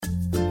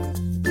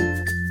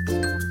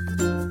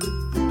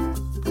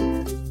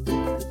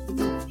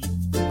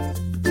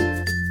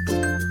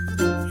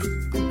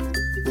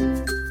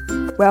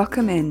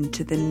Welcome in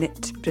to the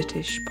Knit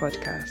British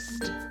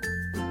podcast.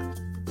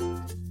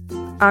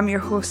 I'm your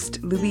host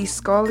Louise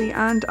Scully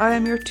and I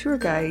am your tour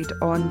guide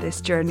on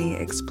this journey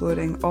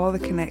exploring all the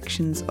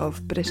connections of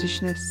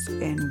Britishness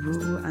in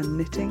wool and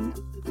knitting.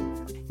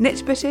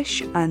 Knit British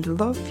and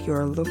love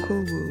your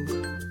local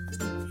wool.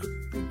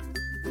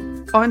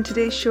 On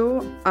today's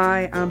show,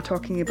 I am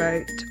talking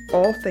about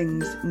all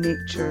things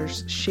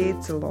nature's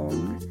shades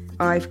along.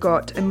 I've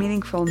got a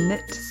meaningful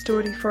knit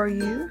story for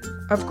you.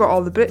 I've got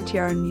all the Brit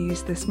yarn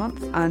news this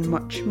month and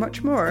much,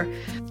 much more.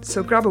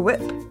 So grab a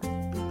whip,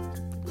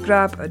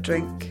 grab a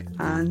drink,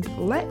 and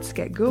let's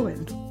get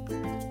going.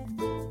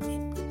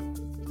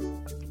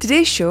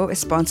 Today's show is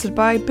sponsored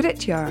by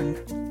Brit Yarn.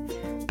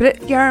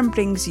 Brit Yarn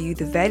brings you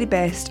the very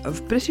best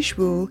of British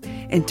wool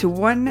into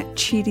one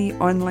cheery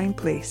online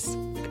place.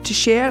 To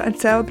share and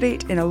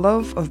celebrate in a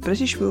love of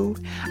British wool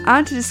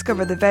and to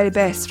discover the very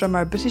best from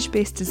our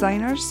British-based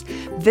designers,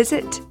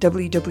 visit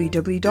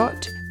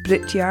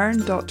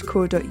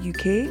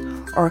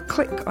www.brityarn.co.uk or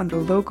click on the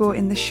logo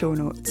in the show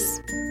notes.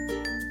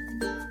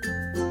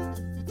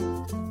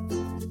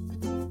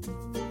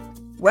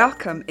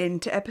 Welcome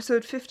into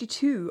episode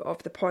 52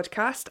 of the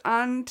podcast,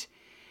 and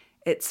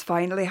it's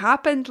finally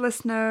happened,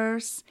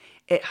 listeners.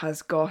 It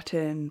has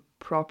gotten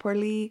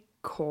properly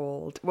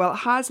cold. Well,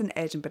 it has in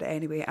Edinburgh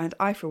anyway, and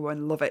I for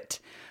one love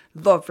it.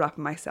 Love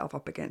wrapping myself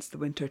up against the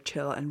winter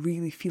chill and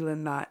really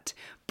feeling that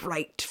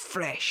bright,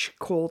 fresh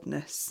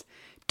coldness.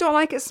 Don't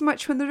like it so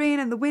much when the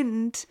rain and the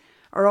wind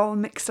are all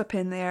mixed up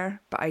in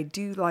there, but I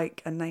do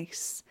like a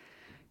nice,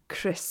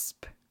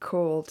 crisp,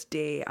 cold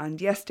day. And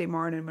yesterday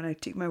morning when I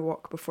took my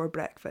walk before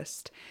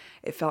breakfast,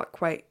 it felt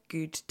quite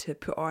good to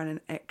put on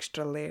an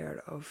extra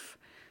layer of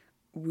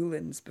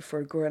woolens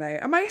before going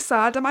out. Am I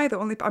sad? Am I the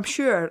only... I'm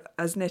sure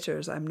as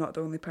knitters I'm not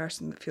the only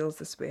person that feels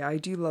this way. I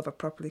do love a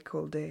properly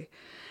cold day.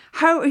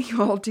 How are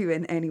you all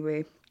doing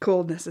anyway,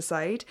 coldness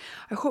aside?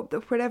 I hope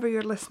that wherever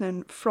you're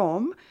listening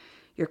from,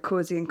 you're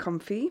cosy and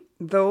comfy.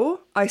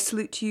 Though, I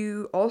salute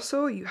you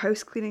also, you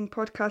house cleaning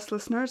podcast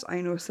listeners. I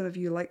know some of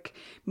you like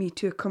me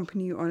to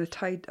accompany you on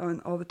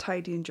all the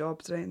tidying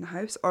jobs around the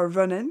house, or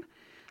running,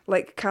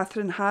 like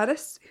Catherine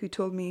Harris, who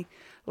told me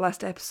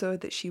last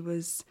episode that she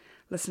was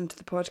listening to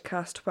the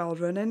podcast while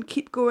running.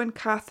 Keep going,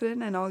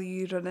 Catherine, and all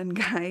you running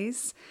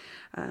guys.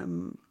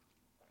 You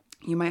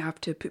might have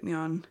to put me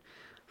on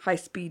high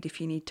speed if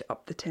you need to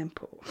up the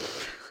tempo.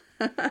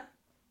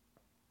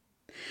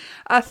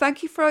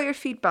 Thank you for all your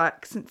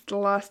feedback since the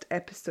last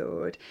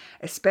episode,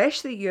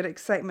 especially your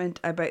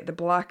excitement about the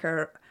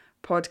Blacker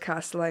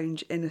Podcast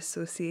Lounge in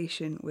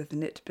association with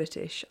Knit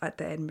British at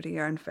the Edinburgh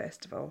Yarn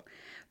Festival.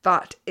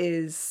 That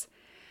is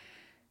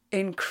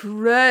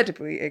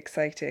incredibly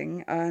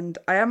exciting, and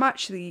I am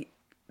actually,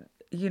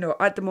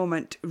 at the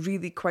moment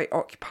really quite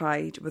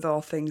occupied with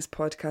all things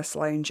Podcast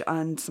Lounge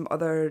and some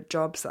other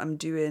jobs that I'm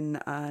doing.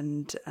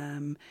 And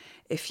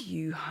if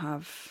you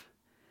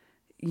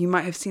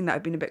might have seen that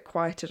I've been a bit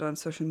quieter on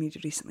social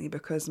media recently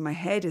because my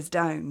head is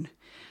down.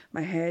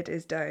 But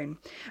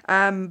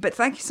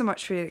thank you so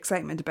much for your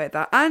excitement about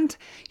that and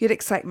your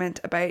excitement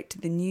about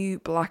the new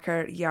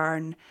Blacker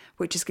yarn,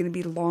 which is going to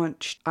be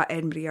launched at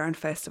Edinburgh Yarn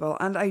Festival.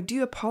 And I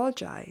do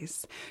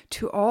apologise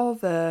to all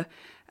the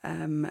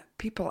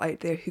people out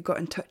there who got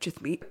in touch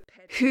with me,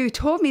 who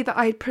told me that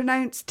I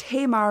pronounced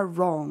Tamar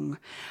wrong.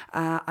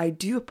 I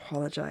do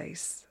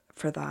apologise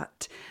for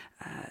that.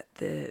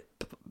 The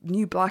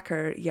new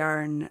Blacker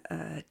yarn,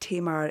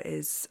 Tamar,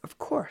 is of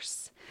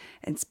course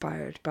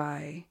inspired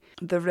by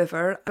the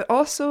river, but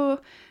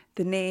also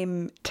the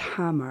name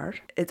Tamar.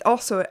 It's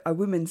also a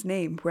woman's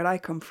name where I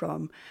come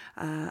from,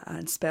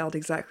 and spelled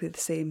exactly the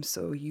same,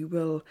 so you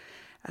will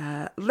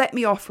let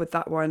me off with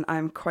that one,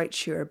 I'm quite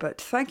sure. But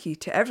thank you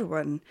to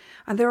everyone,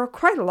 and there are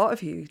quite a lot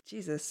of you,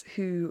 Jesus,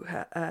 who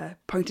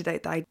pointed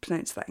out that I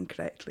pronounced that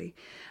incorrectly.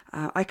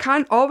 I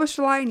can't always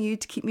rely on you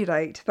to keep me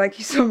right. Thank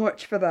you so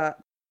much for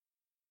that.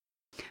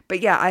 But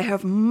yeah, I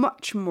have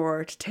much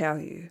more to tell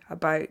you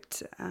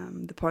about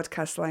the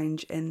Podcast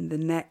Lounge in the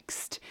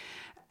next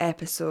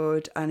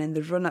episode and in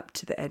the run-up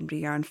to the Edinburgh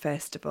Yarn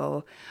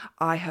Festival.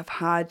 I have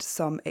had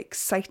some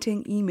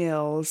exciting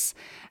emails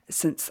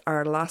since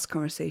our last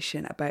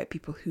conversation about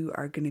people who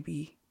are going to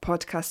be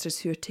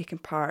podcasters who are taking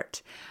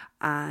part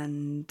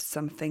and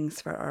some things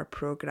for our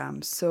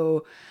programme.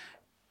 So,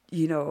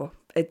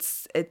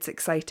 it's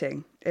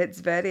exciting.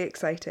 It's very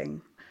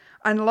exciting.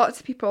 And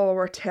lots of people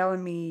were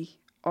telling me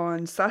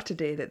on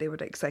Saturday that they were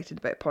excited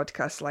about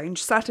Podcast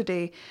Lounge.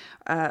 Saturday,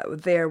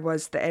 there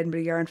was the Edinburgh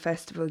Yarn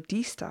Festival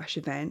de-stash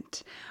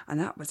event, and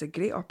that was a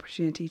great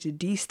opportunity to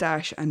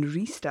de-stash and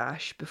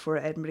re-stash before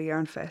Edinburgh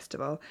Yarn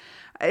Festival.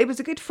 It was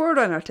a good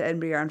forerunner to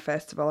Edinburgh Yarn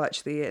Festival,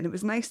 actually, and it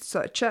was nice to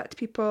sort of chat to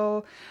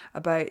people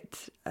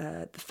about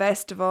the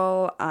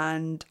festival,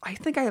 and I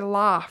think I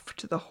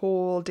laughed the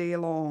whole day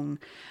long,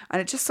 and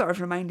it just sort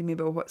of reminded me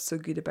about what was so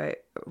good about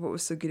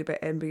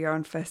Edinburgh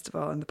Yarn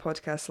Festival and the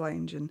Podcast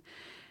Lounge. And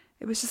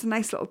it was just a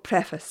nice little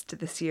preface to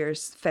this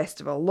year's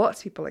festival. Lots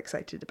of people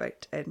excited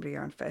about Edinburgh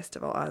Yarn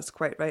Festival, as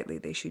quite rightly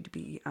they should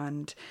be.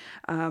 And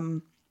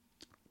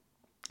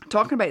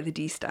talking about the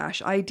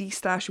D-stash, I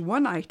D-stashed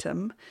one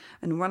item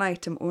and one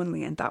item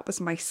only, and that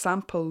was my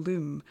sample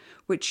loom,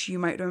 which you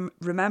might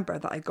remember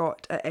that I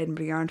got at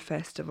Edinburgh Yarn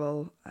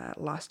Festival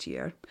last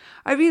year.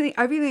 I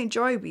really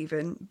enjoy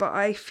weaving, but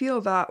I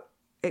feel that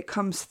it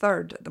comes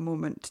third at the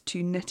moment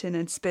to knitting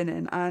and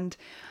spinning, and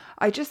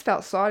I just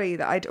felt sorry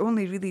that I'd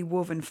only really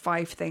woven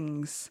 5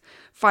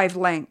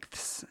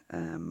 lengths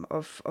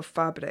of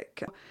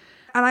fabric.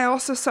 And I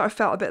also sort of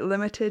felt a bit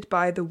limited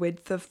by the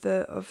width of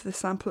the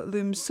samplet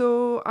loom,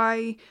 so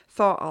I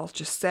thought I'll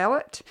just sell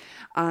it.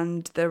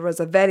 And there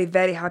was a very,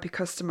 very happy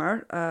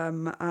customer,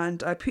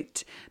 and I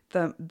put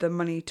the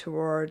money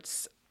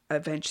towards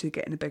eventually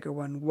getting a bigger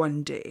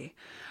one day.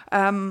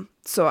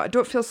 So I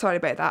don't feel sorry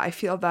about that. I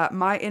feel that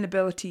my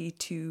inability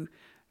to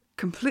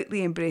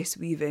completely embrace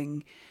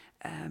weaving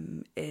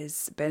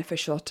is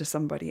beneficial to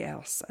somebody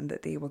else, and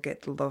that they will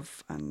get the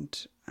love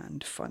and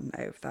fun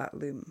out of that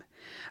loom.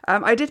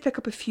 I did pick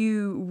up a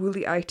few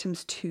woolly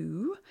items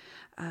too,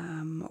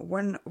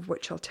 one of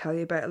which I'll tell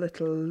you about a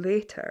little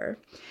later.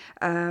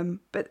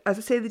 But as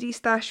I say, the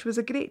D-stash was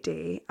a great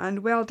day,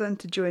 and well done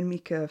to Jo and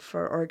Mika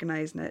for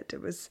organising it.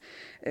 It was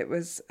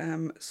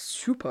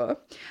super.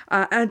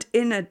 And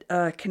in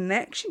a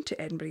connection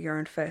to Edinburgh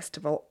Yarn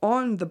Festival,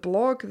 on the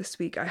blog this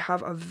week, I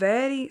have a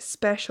very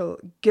special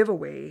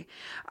giveaway.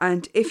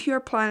 And if you're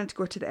planning to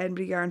go to the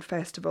Edinburgh Yarn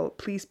Festival,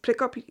 please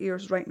prick up your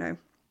ears right now.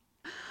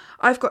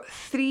 I've got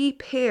 3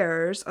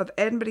 pairs of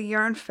Edinburgh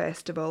Yarn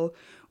Festival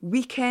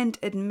weekend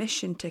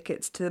admission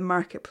tickets to the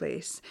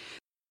marketplace.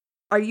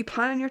 Are you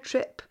planning your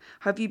trip?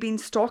 Have you been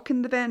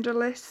stalking the vendor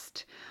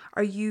list?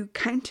 Are you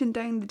counting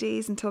down the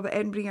days until the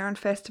Edinburgh Yarn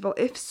Festival?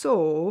 If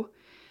so,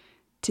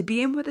 to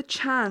be in with a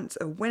chance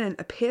of winning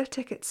a pair of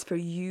tickets for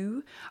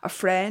you, a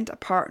friend, a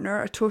partner,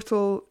 a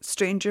total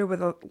stranger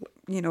with a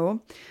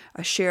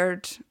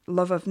shared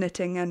love of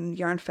knitting and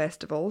yarn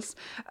festivals,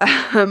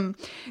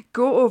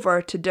 go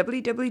over to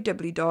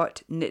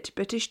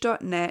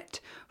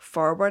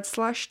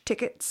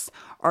www.knitbritish.net/tickets,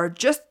 or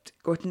just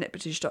go to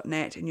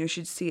knitbritish.net and you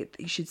should see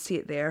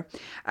it there.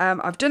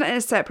 I've done it in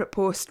a separate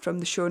post from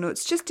the show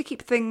notes just to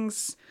keep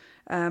things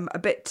a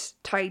bit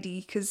tidy,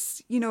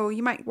 because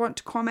you might want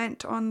to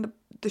comment on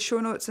the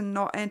show notes and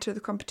not enter the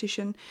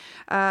competition.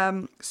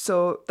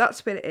 So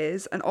that's where it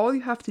is, and all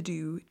you have to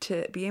do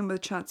to be in with a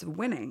chance of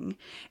winning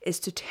is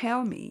to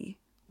tell me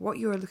what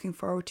you're looking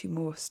forward to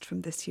most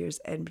from this year's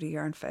Edinburgh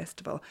Yarn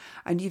Festival.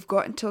 And you've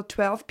got until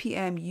 12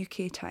 p.m.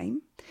 UK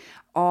time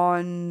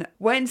on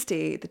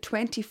Wednesday, the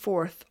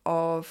 24th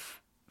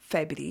of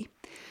February.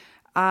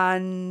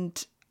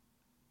 And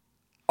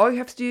all you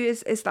have to do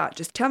is that.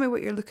 Just tell me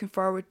what you're looking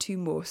forward to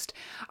most.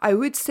 I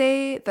would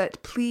say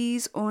that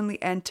please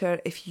only enter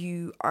if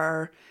you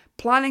are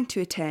planning to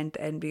attend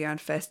the Edinburgh Yarn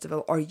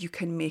Festival, or you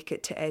can make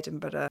it to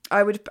Edinburgh.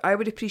 I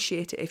would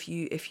appreciate it if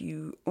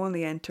you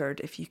only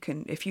entered if you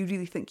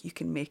really think you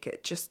can make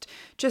it, just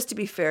to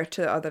be fair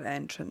to other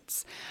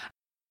entrants.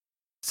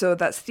 So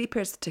that's 3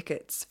 pairs of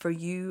tickets for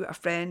you, a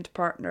friend,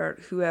 partner,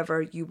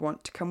 whoever you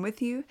want to come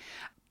with you.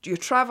 Your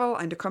travel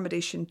and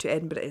accommodation to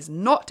Edinburgh is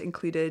not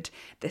included.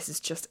 This is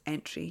just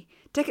entry.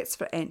 Tickets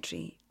for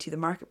entry to the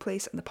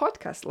marketplace and the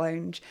podcast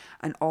lounge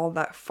and all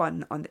that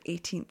fun on the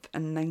 18th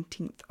and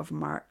 19th of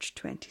March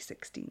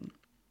 2016.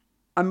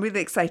 I'm really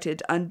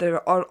excited, and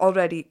there are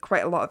already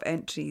quite a lot of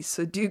entries,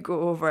 so do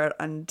go over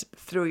and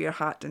throw your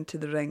hat into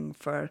the ring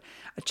for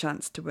a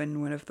chance to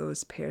win one of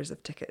those pairs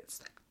of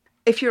tickets.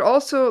 If you're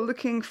also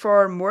looking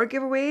for more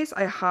giveaways,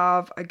 I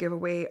have a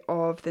giveaway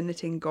of the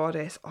Knitting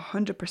Goddess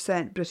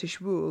 100% British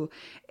wool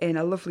in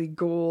a lovely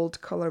gold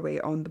colourway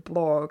on the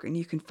blog, and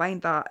you can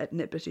find that at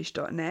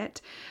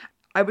knitbritish.net.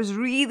 I was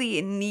really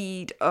in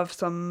need of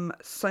some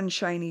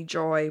sunshiny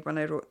joy when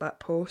I wrote that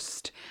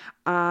post,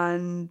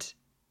 and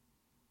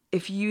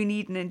if you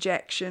need an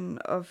injection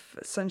of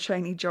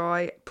sunshiny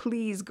joy,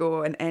 please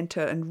go and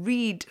enter and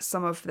read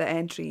some of the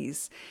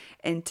entries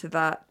into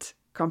that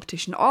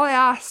competition. All I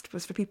asked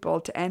was for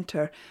people to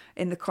enter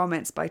in the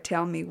comments by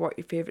telling me what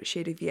your favourite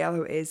shade of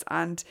yellow is,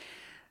 and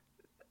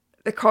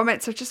the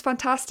comments are just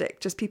fantastic.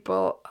 Just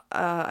people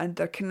and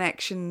their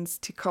connections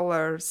to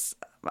colours.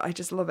 I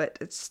just love it.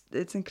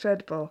 It's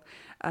incredible.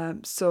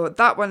 So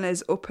that one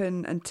is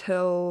open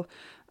until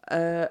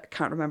I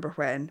can't remember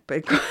when,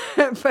 but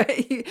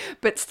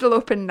still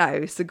open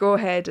now. So go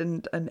ahead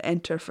and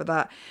enter for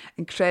that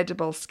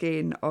incredible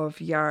skein of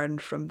yarn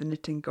from the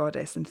Knitting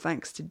Goddess, and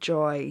thanks to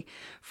Joy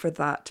for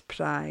that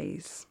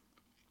prize.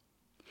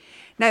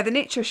 Now, the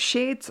Nature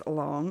Shades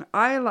Along,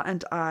 Isla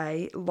and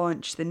I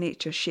launched the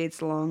Nature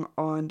Shades Along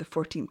on the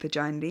 14th of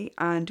January,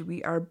 and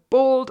we are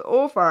bowled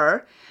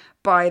over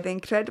by the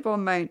incredible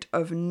amount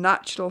of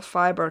natural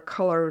fibre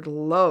coloured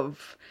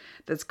love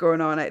that's going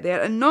on out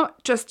there. And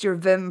not just your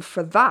vim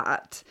for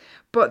that,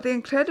 but the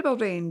incredible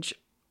range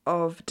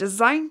of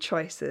design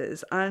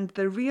choices and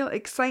the real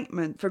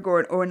excitement for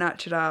going au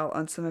naturel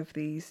on some of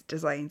these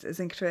designs is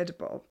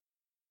incredible.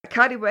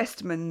 Carrie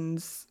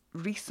Westman's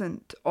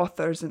recent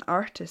authors and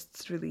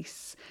artists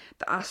release,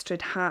 the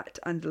Astrid hat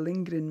and the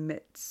Lindgren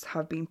mitts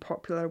have been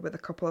popular with a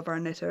couple of our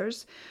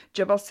knitters.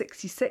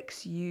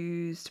 Jubble66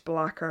 used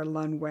Blacker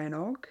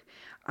Llanwenog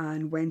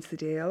and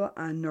Wensleydale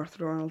and North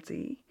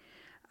Ronaldsay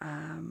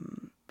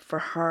for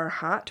her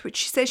hat, which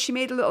she says she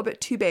made a little bit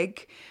too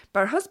big,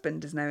 but her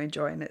husband is now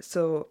enjoying it.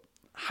 So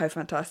how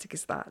fantastic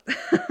is that?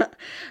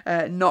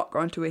 Not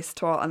gone to waste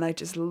at all. And I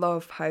just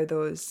love how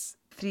those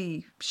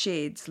 3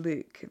 shades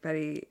look.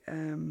 Very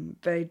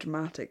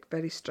dramatic,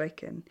 very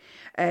striking.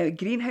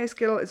 Greenhouse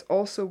Girl is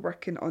also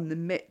working on the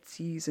mitts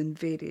using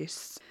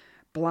various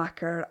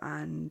Blacker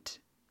and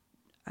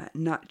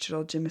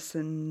natural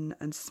Jimison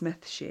and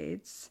Smith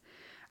shades.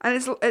 And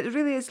it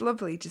really is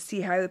lovely to see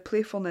how the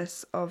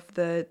playfulness of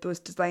those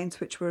designs,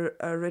 which were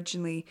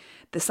originally,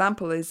 the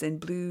sample is in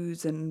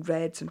blues and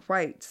reds and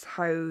whites,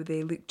 how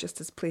they look just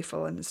as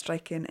playful and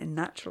striking in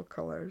natural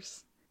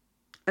colours.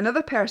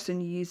 Another person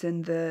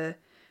using the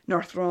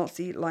North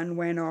Ronaldsay,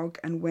 Llanwenog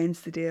and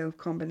Wensleydale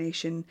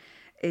combination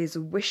is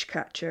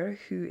Wishcatcher,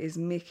 who is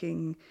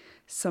making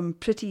some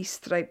pretty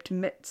striped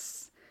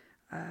mitts.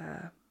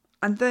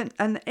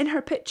 And in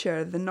her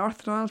picture, the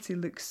North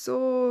Ronaldsay looks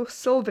so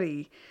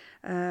silvery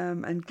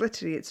and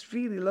glittery. It's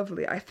really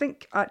lovely. I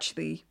think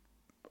actually,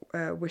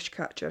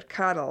 Wishcatcher,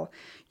 Carol,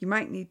 you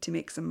might need to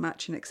make some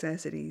matching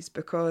accessories,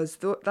 because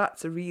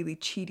that's a really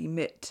cheery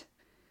mitt,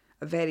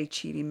 a very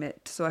cheery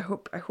mitt. So I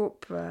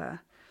hope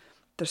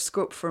there's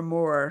scope for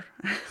more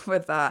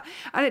with that.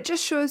 And it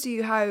just shows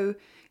you how,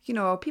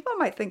 people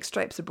might think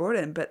stripes are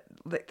boring, but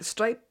like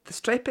the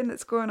striping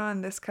that's going on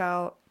in this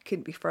Cal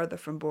couldn't be further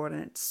from boring.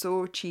 It's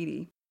so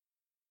cheery.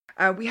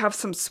 We have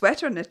some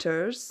sweater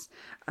knitters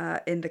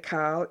in the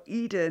Cal.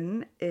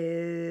 Eden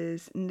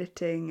is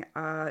knitting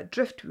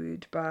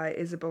Driftwood by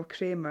Isabel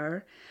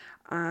Kramer,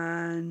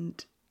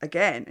 and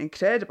again,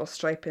 incredible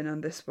striping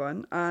on this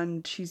one.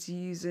 And she's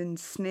using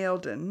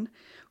Snailden,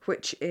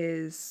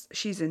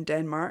 she's in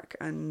Denmark,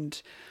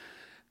 and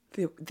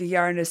the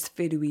yarn is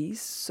Faroese,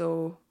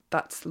 so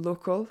that's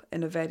local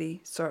in a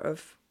very sort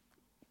of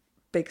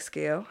big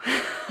scale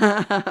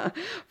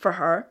for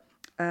her.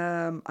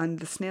 And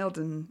the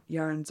Snailden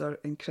yarns are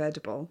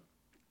incredible.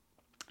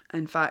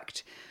 In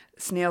fact,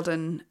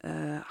 Snailden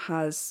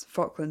has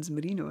Falklands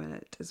Merino in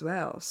it as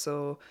well.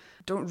 So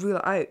don't rule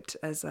it out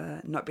as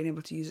not being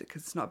able to use it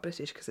because it's not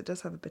British, because it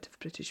does have a bit of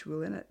British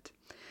wool in it.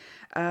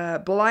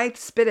 Blythe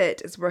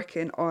Spirit is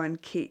working on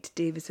Kate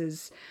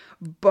Davis's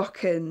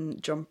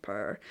Buchan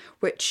jumper,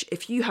 which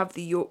if you have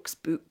the Yokes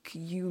book,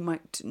 you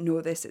might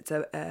know this. It's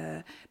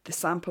the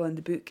sample in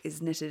the book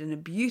is knitted in a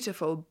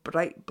beautiful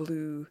bright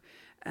blue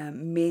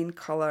main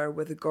colour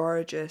with a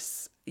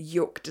gorgeous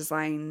yoke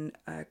design,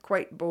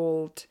 quite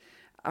bold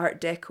Art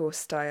Deco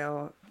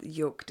style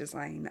yoke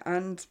design.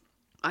 And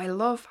I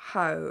love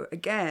how,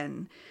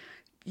 again,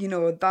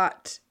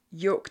 that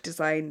yoke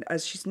design,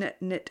 as she's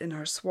knit in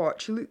her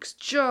swatch, looks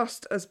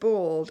just as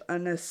bold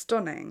and as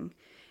stunning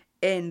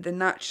in the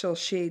natural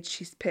shades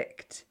she's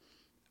picked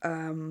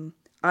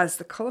as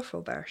the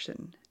colourful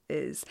version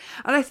is.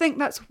 And I think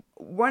that's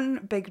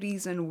one big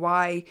reason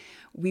why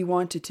we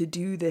wanted to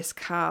do this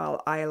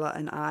Cal, Isla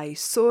and I,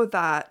 so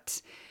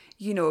that,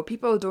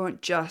 people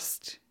don't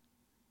just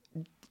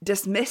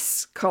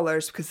dismiss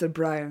colours because they're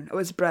brown. Oh,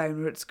 it's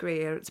brown, or it's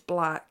grey, or it's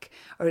black,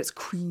 or it's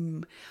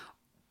cream.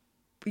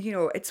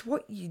 It's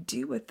what you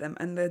do with them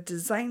and the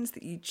designs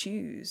that you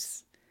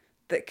choose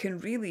that can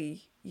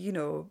really,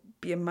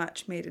 be a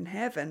match made in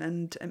heaven.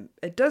 And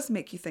it does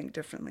make you think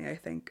differently, I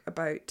think,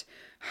 about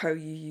how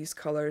you use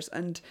colours,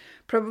 and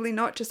probably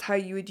not just how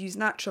you would use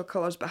natural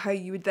colours, but how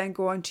you would then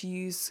go on to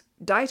use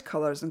dyed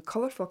colours and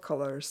colourful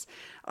colours,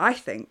 I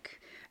think.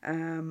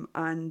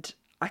 And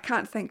I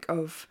can't think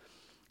of,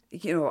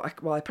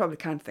 I probably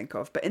can think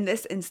of, but in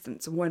this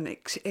instance, one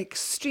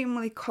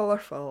extremely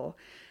colourful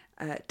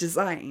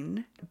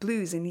design,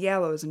 blues and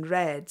yellows and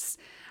reds,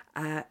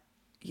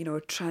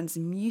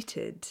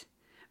 transmuted,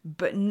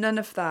 but none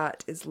of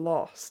that is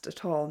lost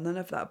at all. None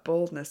of that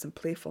boldness and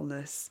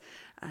playfulness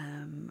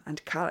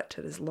and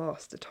character is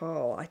lost at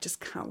all. I just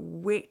can't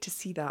wait to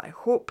see that. I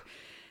hope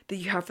that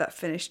you have that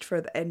finished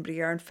for the Edinburgh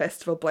Yarn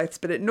Festival, Blythe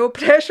Spirit. No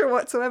pressure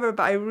whatsoever,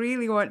 but I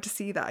really want to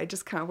see that. I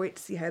just can't wait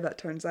to see how that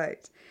turns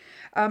out.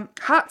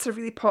 Hats are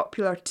really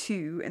popular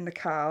too in the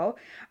Cal.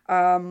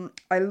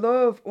 I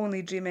love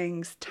Only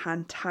Dreaming's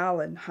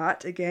Tantallon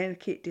hat, again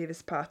Kate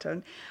Davis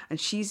pattern, and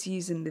she's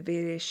using the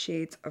various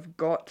shades of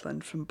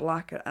Gotland from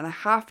Blacker, and I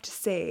have to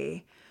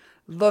say,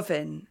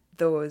 loving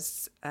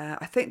those.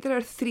 I think there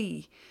are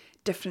 3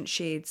 different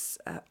shades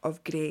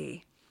of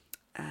grey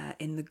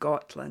in the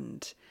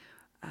Gotland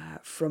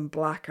from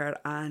Blacker,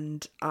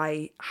 and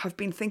I have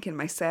been thinking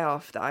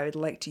myself that I would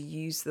like to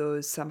use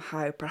those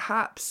somehow,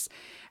 perhaps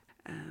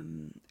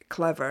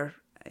clever,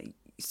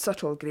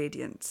 subtle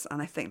gradients,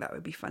 and I think that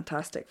would be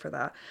fantastic for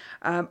that.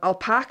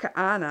 Alpaca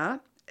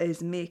Anna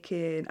is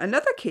making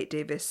another Kate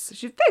Davis.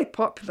 She's very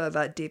popular,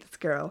 that Davis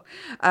girl.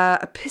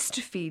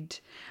 Epistrophed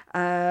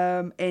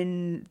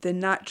in the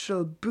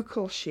natural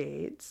buccal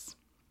shades.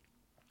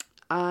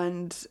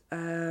 and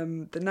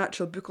the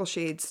natural buccal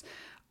shades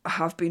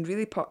have been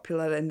really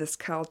popular in this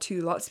KAL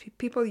too. Lots of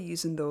people are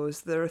using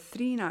those. There are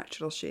 3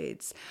 natural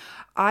shades.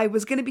 I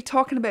was going to be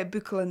talking about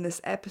buccal in this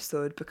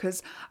episode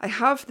because I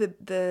have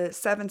the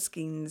 7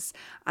 skeins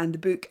and the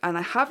book, and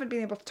I haven't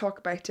been able to talk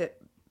about it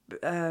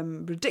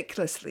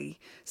ridiculously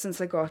since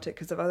I got it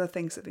because of other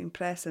things that have been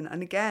pressing.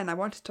 And again, I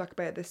want to talk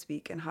about it this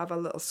week and have a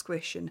little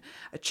squish and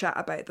a chat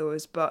about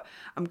those, but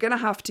I'm gonna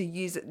have to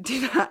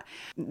do that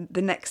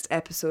the next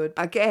episode.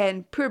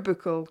 Again, poor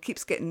buccal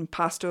keeps getting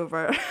passed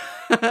over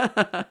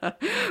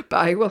but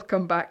I will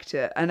come back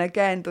to it. And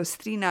again, those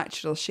 3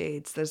 natural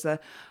shades, there's a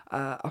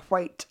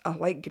white, a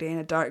light grey and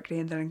a dark grey,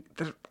 and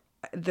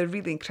they're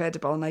really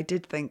incredible. And I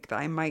did think that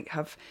I might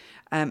have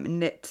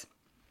knit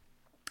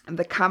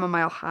the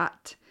chamomile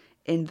hat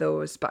in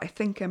those, but I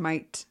think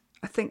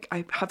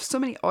I have so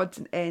many odds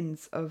and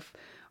ends of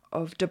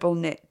double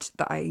knit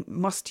that I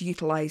must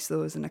utilise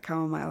those in a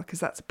chamomile, because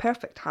that's a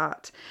perfect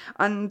hat.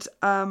 And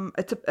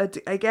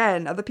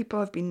again, other people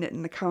have been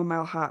knitting the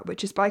chamomile hat,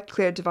 which is by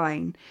Claire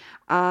Devine,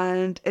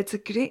 and it's a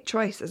great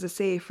choice, as I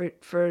say,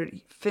 for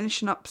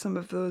finishing up some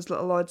of those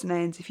little odds and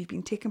ends. If you've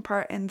been taking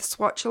part in the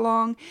swatch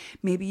along,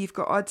 maybe you've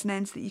got odds and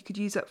ends that you could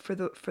use up for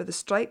the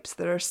stripes.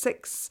 There are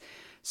 6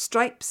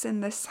 stripes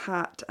in this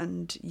hat,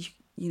 and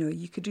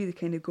you could really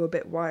kind of go a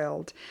bit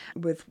wild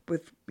with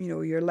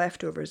your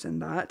leftovers in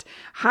that.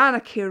 Hannah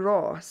K.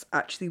 Ross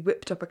actually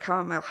whipped up a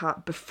chamomile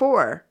hat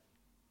before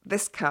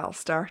this KAL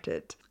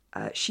started.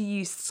 She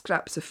used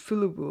scraps of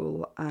Fulla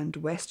wool and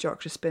West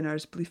Yorkshire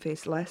Spinners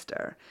Blueface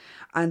Leicester,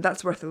 and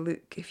that's worth a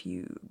look if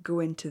you go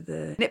into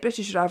the Knit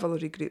British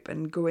Ravelry group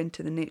and go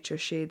into the Nature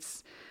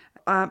Shades.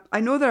 I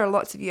know there are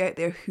lots of you out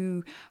there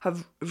who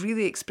have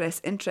really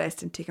expressed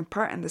interest in taking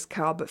part in this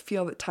KAL but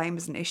feel that time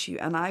is an issue,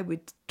 and I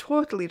would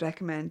totally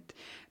recommend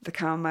the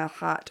chamomile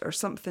hat or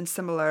something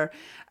similar.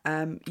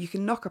 You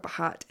can knock up a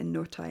hat in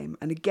no time,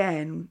 and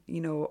again,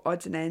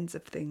 odds and ends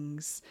of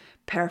things,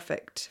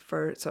 perfect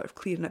for sort of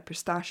clearing up your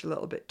stash a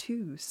little bit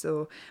too,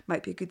 so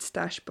might be a good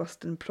stash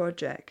busting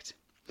project.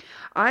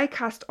 I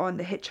cast on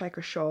the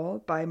Hitchhiker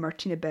Shawl by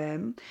Martina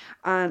Behm,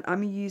 and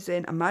I'm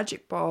using a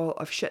magic ball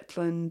of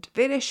Shetland,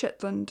 various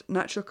Shetland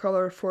natural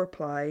colour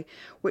 4-ply,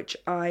 which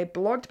I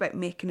blogged about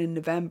making in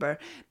November.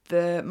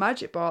 The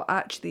magic ball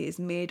actually is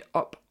made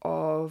up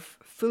of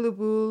Fulla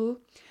wool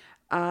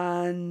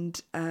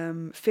and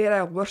Fair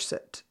Isle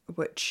Worset,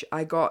 which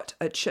I got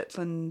at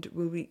Shetland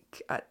Wool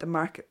Week at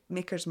the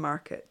Makers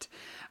Market,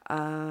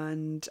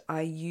 and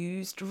I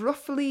used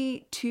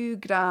roughly 2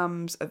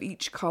 grams of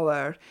each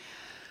colour.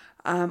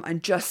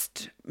 And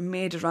just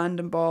made a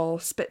random ball,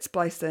 spit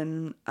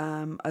splicing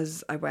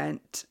as I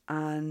went,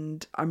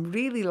 and I'm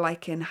really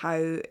liking how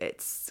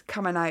it's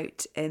coming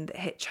out in the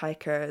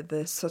Hitchhiker,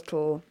 the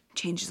subtle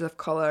changes of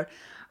colour.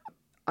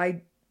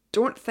 I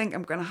don't think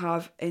I'm going to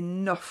have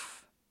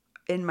enough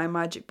in my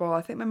magic ball.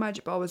 I think my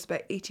magic ball was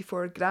about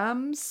 84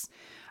 grams,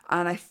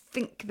 and I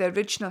think the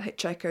original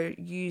Hitchhiker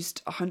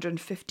used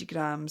 150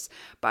 grams,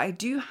 but I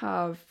do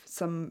have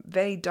some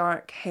very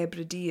dark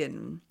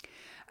Hebridean.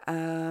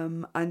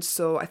 And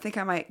so I think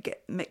I might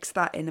mix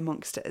that in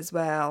amongst it as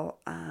well,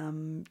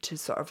 to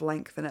sort of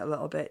lengthen it a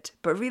little bit.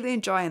 But really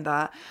enjoying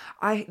that.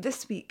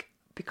 This week,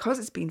 because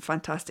it's been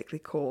fantastically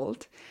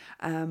cold,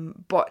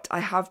 but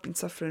I have been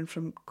suffering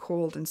from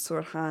cold and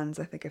sore hands.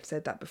 I think I've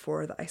said that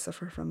before, that I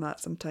suffer from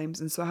that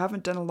sometimes, and so I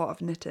haven't done a lot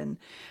of knitting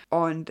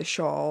on the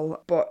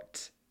shawl,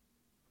 but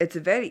it's a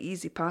very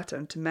easy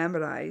pattern to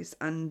memorise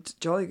and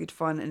jolly good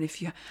fun.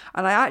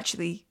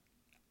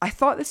 I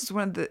thought this is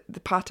one of the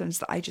patterns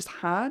that I just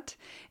had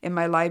in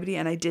my library,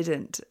 and I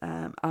didn't.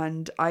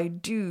 And I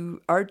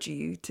do urge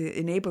you to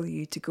enable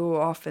you to go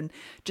off and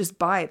just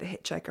buy the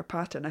Hitchhiker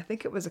pattern. I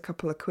think it was a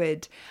couple of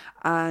quid,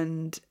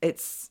 and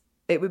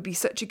it would be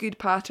such a good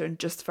pattern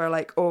just for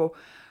like, oh,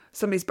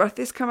 somebody's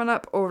birthday's coming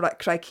up, or like,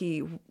 crikey,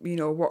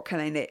 what can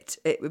I knit?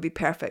 It would be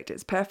perfect.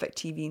 It's perfect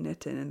TV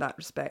knitting in that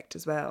respect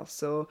as well.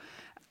 So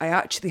I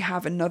actually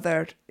have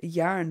another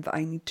yarn that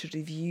I need to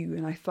review,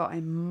 and I thought I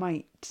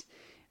might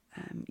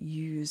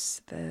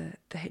use the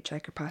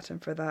Hitchhiker pattern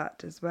for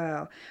that as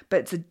well.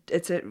 But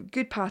it's a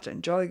good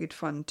pattern, jolly good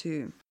fun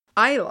too.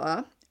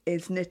 Isla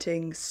is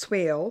knitting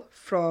Swale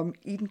from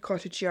Eden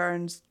Cottage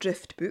Yarns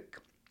Drift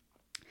Book,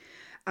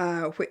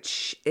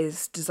 which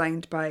is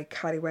designed by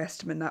Carrie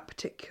Westerman, that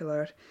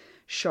particular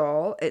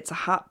shawl. It's a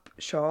hap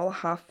shawl,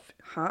 half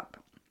hap,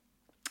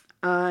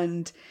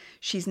 and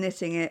she's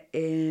knitting it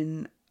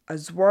in a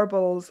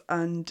Zwarbles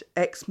and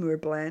Exmoor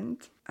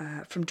blend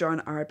from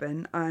John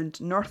Arbin, and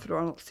North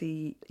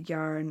Ronaldsay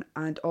yarn,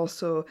 and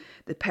also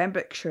the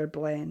Pembrokeshire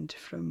blend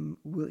from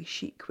Woolly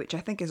Chic, which I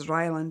think is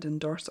Ryland and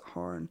Dorset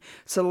Horn.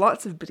 So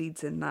lots of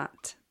breeds in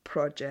that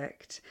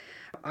project.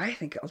 I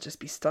think it'll just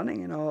be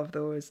stunning in all of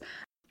those.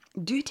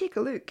 Do take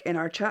a look in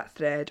our chat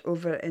thread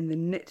over in the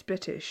Knit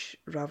British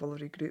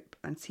Ravelry group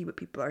and see what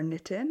people are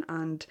knitting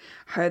and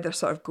how they're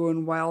sort of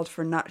going wild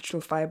for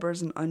natural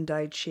fibres and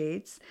undyed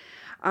shades.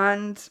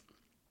 And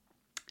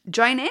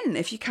join in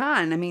if you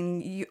can. I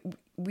mean,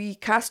 we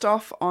cast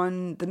off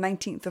on the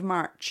 19th of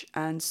March,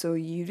 and so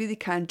you really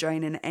can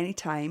join in at any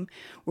time.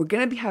 We're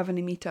going to be having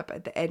a meetup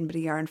at the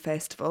Edinburgh Yarn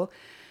Festival.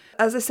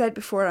 As I said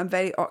before, I'm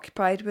very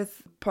occupied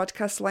with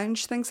podcast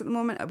lounge things at the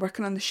moment. I'm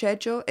working on the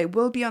schedule. It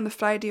will be on the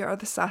Friday or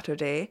the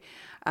Saturday.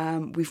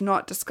 We've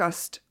not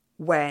discussed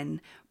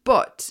when,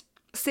 but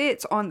say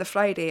it's on the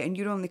Friday and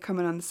you're only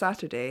coming on the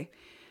Saturday.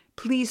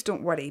 Please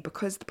don't worry,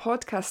 because the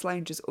podcast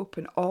lounge is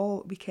open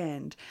all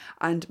weekend,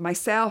 and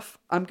myself,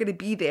 I'm going to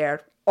be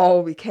there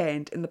all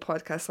weekend in the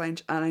podcast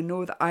lounge, and I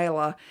know that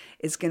Isla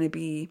is going to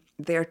be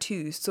there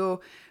too.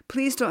 So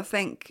please don't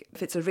think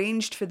if it's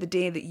arranged for the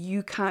day that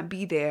you can't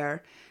be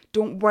there.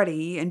 Don't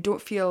worry and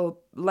don't feel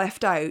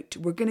left out.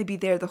 We're going to be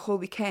there the whole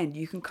weekend.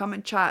 You can come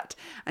and chat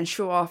and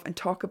show off and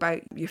talk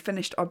about your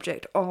finished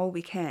object all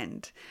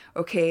weekend.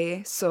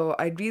 Okay, so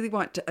I really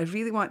want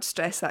to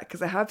stress that,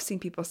 because I have seen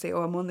people say,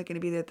 "Oh, I'm only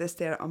going to be there this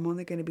day. I'm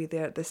only going to be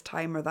there at this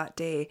time or that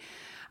day,"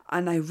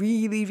 and I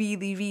really,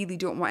 really, really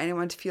don't want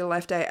anyone to feel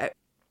left out.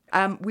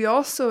 We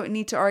also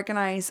need to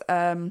organise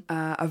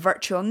a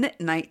virtual knit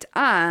night,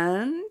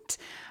 and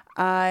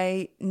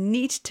I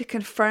need to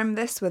confirm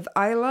this with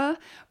Isla,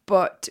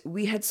 but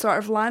we had sort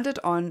of landed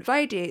on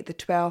Friday the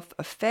 12th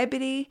of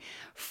February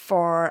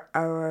for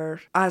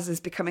our, as is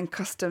becoming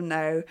custom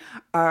now,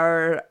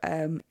 our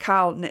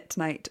Cal Knit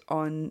Night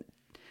on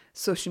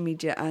social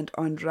media and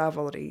on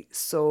Ravelry.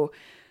 So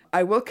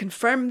I will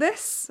confirm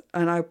this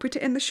and I'll put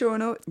it in the show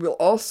notes. We'll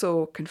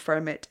also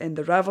confirm it in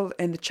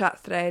the chat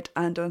thread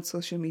and on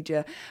social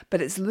media,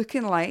 but it's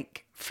looking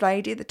like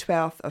Friday the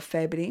 12th of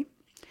February.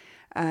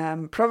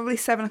 Probably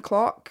 7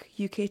 o'clock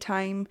UK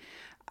time.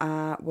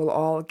 We'll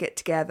all get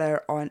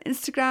together on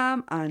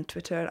Instagram and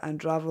Twitter and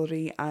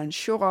Ravelry and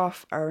show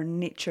off our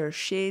Nature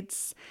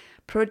Shades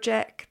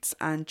projects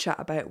and chat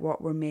about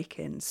what we're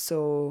making.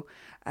 So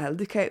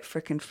look out for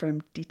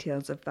confirmed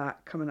details of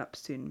that coming up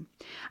soon.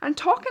 And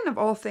talking of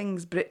all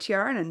things Brit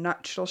yarn and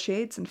natural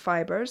shades and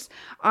fibres,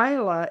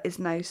 Isla is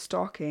now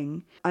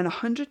stocking an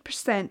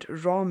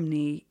 100%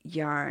 Romney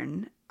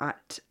yarn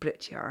at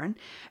Brit Yarn.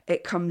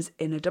 It comes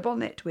in a double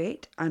knit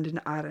weight and an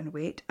Aran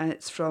weight, and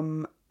it's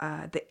from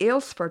the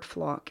Aylesford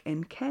flock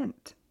in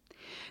Kent.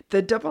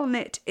 The double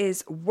knit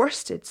is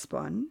worsted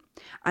spun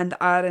and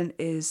the Aran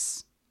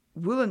is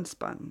woolen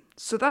spun.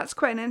 So that's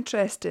quite an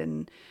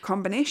interesting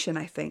combination,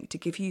 I think, to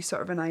give you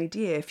sort of an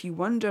idea if you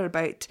wonder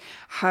about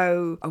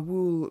how a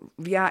wool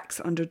reacts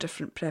under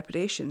different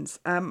preparations.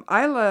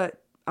 Isla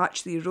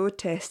actually road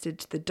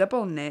tested the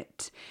double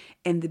knit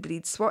in the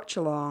Breed Swatch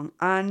Along,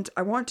 and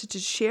I wanted to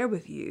share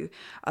with you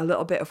a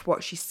little bit of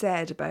what she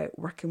said about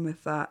working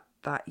with that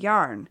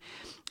yarn.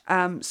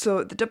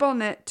 So the double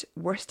knit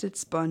worsted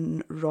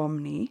spun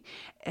Romney,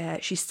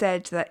 she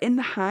said that in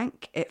the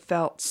hank it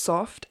felt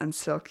soft and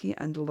silky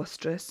and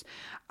lustrous,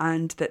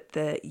 and that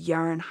the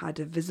yarn had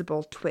a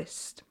visible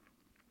twist.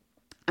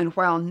 And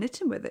while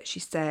knitting with it, she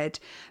said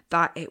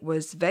that it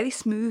was very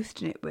smooth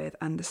to knit with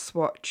and the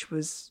swatch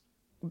was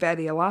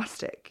very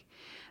elastic.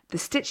 The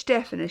stitch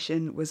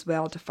definition was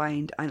well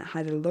defined and it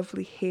had a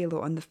lovely halo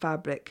on the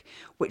fabric,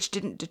 which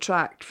didn't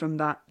detract from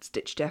that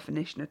stitch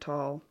definition at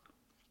all.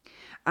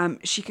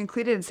 She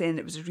concluded in saying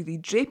it was a really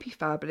drapey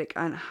fabric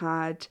and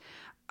had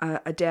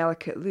a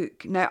delicate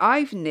look. Now,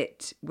 I've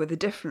knit with a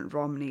different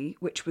Romney,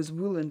 which was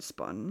woolen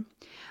spun,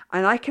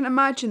 and I can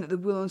imagine that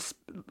the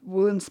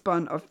woolen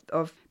spun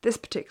of this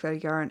particular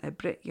yarn, a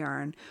Brit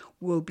yarn,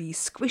 will be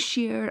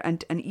squishier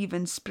and an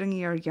even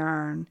springier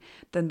yarn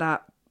than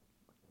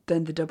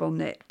the double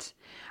knit.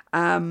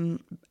 The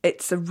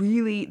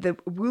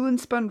woolen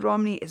spun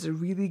Romney is a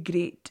really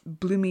great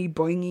bloomy,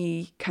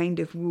 boingy kind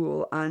of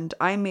wool, and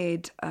I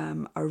made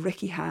a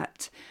Ricky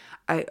hat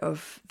out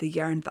of the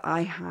yarn that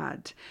I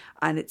had,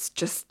 and it's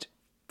just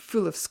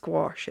full of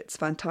squash. It's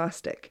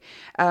fantastic.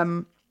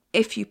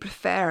 If you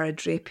prefer a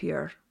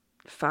drapier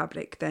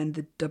fabric, then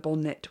the double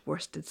knit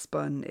worsted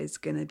spun is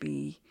going to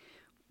be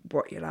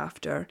what you're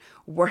after.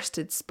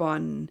 Worsted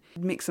spun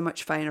makes a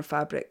much finer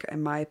fabric,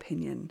 in my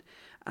opinion.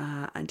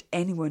 And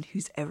anyone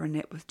who's ever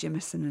knit with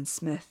Jimison and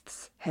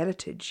Smith's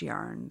heritage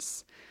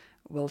yarns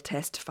will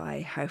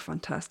testify how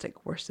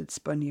fantastic worsted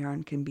spun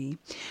yarn can be.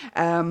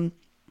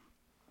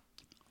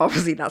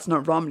 Obviously that's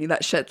not Romney,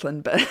 that's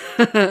Shetland,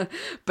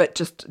 but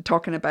just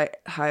talking about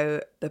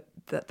how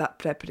that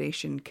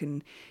preparation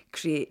can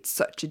create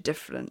such a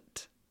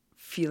different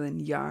feeling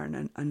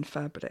yarn and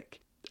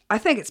fabric. I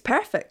think it's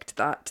perfect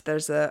that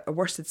there's a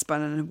worsted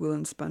spun and a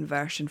woolen spun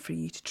version for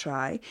you to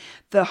try.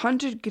 The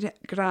 100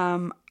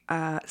 gram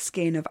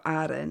skein of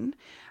Aran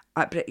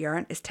at Brit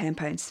Yarn is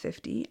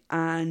 £10.50,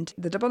 and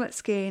the double knit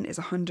skein is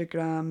 100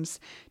 grams,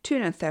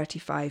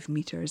 235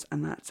 metres,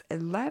 and that's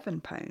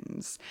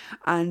 £11.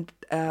 And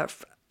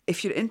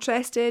if you're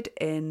interested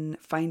in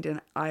finding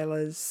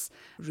Isla's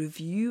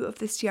review of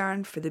this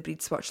yarn for the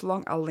Breed Swatch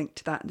Along, I'll link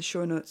to that in the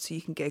show notes so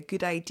you can get a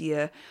good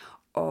idea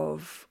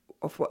of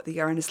what the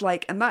yarn is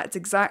like. And that's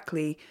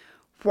exactly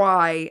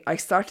why I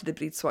started the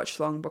Breed Swatch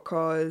Along,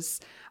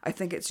 because I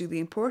think it's really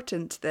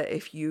important that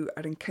if you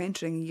are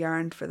encountering a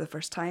yarn for the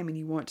first time and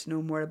you want to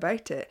know more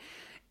about it,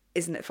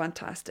 isn't it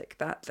fantastic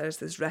that there's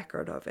this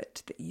record of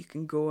it, that you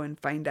can go and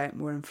find out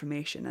more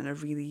information, and a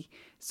really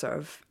sort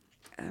of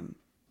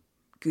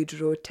good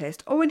road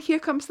test. Oh, and here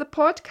comes the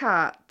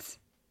podcat.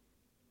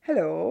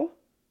 Hello.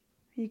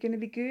 Are you going to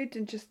be good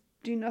and just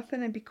do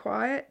nothing and be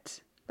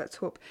quiet? Let's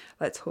hope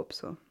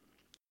so.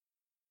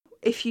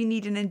 If you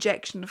need an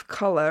injection of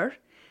colour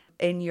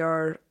in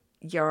your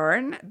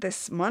yarn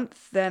this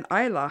month, then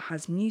Isla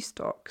has new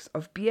stocks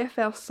of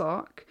BFL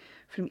sock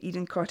from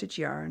Eden Cottage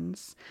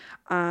Yarns,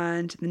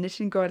 and the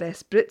Knitting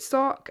Goddess Brit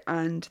sock,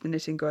 and the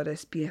Knitting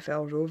Goddess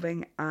BFL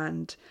Roving,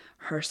 and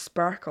her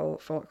Sparkle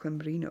Falkland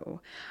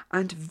Merino.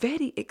 And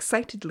very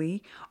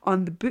excitedly,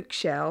 on the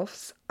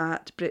bookshelves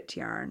at Brit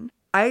Yarn,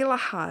 Isla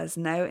has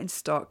now in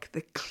stock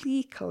the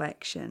Clee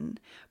collection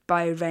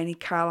by Rennie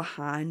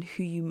Callahan,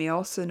 who you may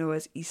also know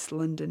as East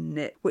London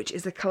Knit, which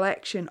is a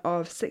collection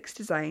of 6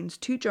 designs,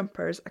 2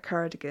 jumpers, a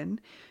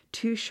cardigan,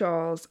 2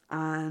 shawls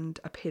and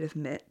a pair of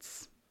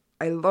mitts.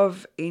 I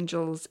love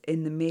Angels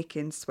in the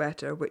Making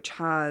sweater, which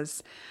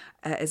is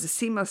a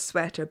seamless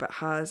sweater but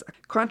has a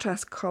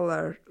contrast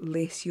colour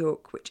lace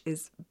yoke, which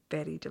is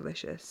very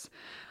delicious.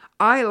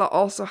 Isla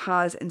also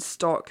has in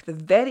stock the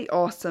very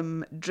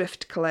awesome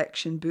Drift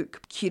Collection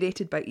book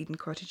curated by Eden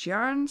Cottage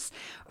Yarns,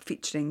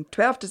 featuring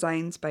 12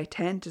 designs by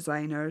 10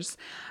 designers.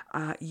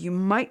 You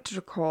might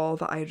recall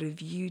that I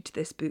reviewed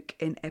this book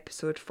in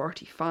episode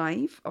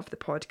 45 of the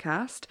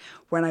podcast,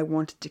 when I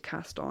wanted to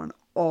cast on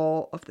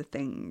all of the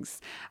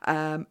things.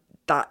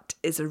 That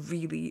is a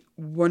really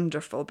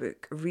wonderful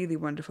book,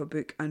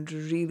 and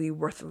really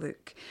worth a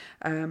look.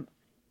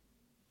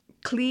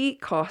 Clee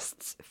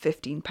costs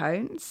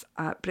 £15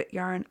 at Brit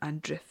Yarn,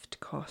 and Drift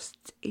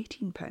costs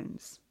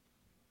 £18.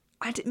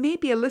 And it may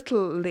be a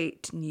little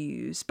late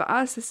news, but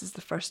as this is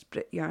the first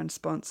Brit Yarn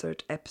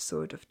sponsored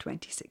episode of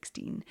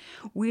 2016,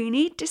 we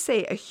need to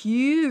say a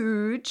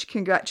huge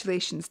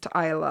congratulations to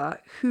Isla,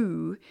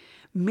 who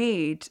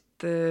made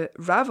the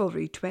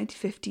Ravelry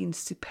 2015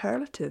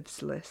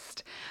 Superlatives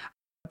list.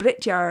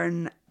 Brit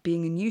Yarn,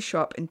 being a new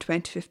shop in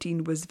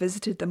 2015, was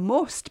visited the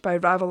most by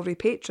Ravelry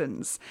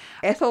patrons.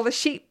 Ethel the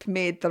Sheep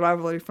made the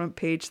Ravelry front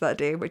page that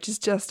day, which is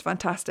just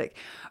fantastic.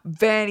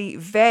 Very,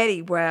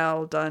 very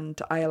well done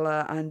to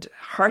Isla, and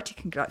hearty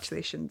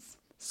congratulations.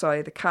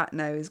 Sorry, the cat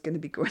now is going to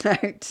be going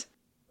out.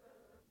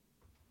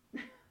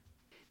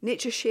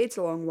 Nature Shades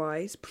Along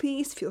wise,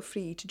 please feel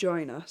free to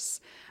join us.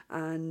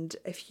 And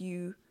if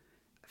you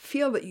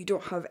feel that you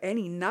don't have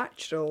any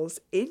naturals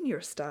in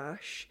your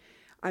stash,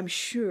 I'm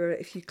sure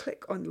if you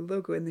click on the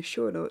logo in the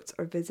show notes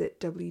or visit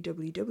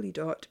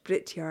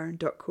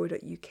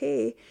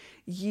www.brityarn.co.uk,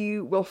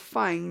 you will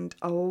find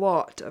a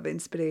lot of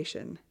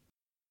inspiration.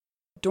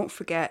 Don't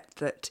forget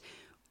that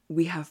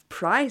we have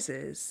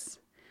prizes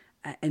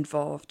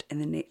involved in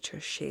the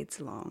Nature Shades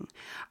Along,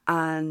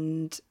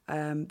 and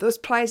those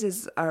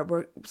prizes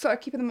we're sort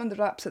of keeping them under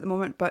wraps at the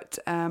moment, but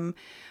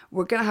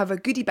we're going to have a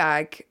goodie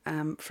bag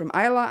from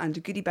Isla and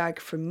a goodie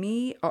bag from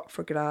me up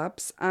for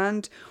grabs.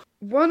 And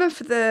one of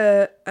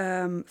the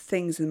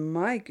things in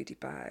my goodie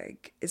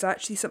bag is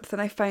actually something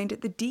I found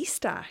at the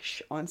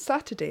D-Stash on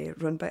Saturday,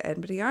 run by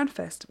Edinburgh Yarn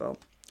Festival.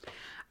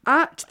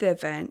 At the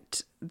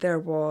event, there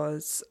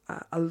was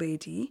a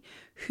lady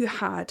who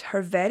had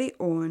her very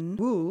own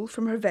wool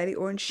from her very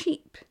own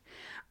sheep.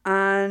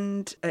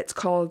 And it's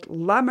called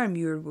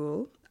Lammermuir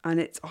wool, and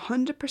it's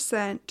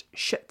 100%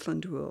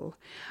 Shetland wool.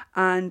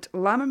 And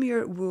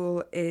Lammermuir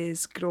wool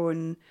is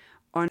grown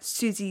on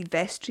Susie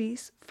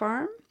Vestry's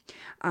farm,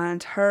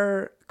 and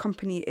her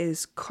company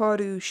is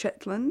Corru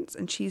Shetlands,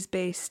 and she's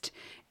based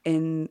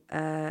in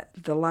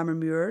the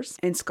Lammermuirs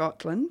in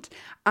Scotland.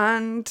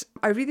 And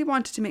I really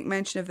wanted to make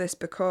mention of this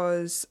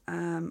because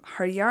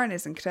her yarn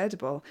is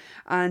incredible,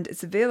 and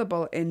it's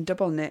available in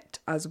double knit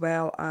as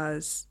well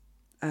as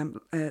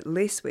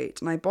lace weight.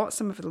 And I bought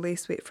some of the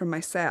lace weight for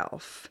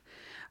myself,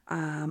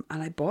 and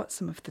I bought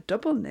some of the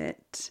double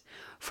knit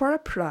for a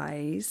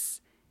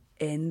prize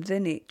in the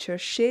Nature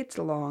Shades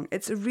Along.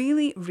 It's a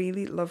really,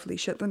 really lovely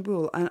Shetland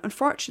wool, and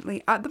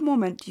unfortunately at the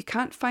moment you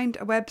can't find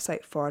a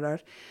website for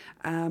her.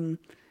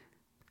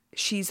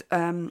 She's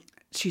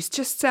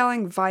just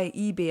selling via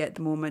eBay at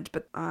the moment,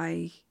 but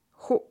I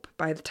hope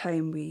by the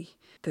time we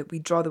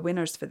draw the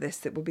winners for this,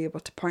 that we'll be able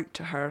to point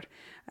to her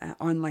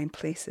online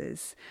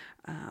places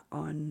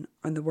on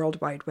the World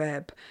Wide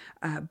Web.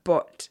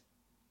 But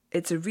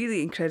it's a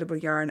really incredible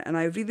yarn, and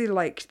I really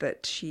liked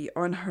that she,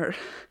 on her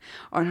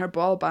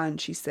ball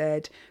band, she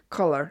said,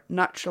 "Colour,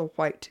 natural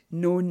white,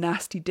 no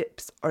nasty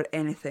dips or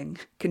anything,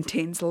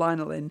 contains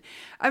lanolin."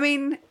 I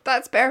mean,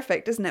 that's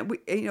perfect, isn't it? We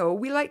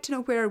like to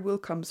know where our wool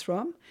comes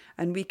from,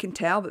 and we can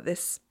tell that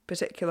this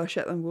particular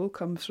Shetland wool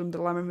comes from the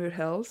Lammermuir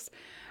Hills.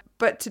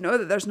 But to know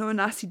that there's no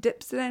nasty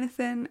dips or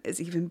anything is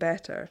even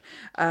better.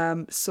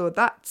 So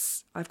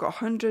I've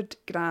got 100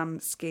 gram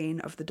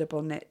skein of the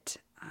double knit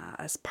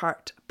as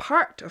part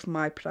of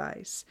my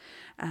prize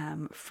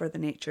for the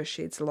Nature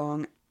Shades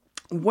Along.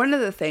 one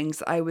of the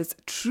things I was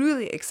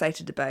truly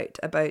excited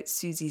about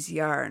Susie's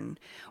yarn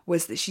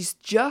was that she's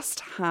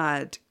just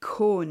had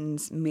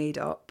cones made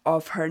up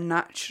of her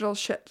natural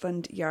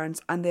Shetland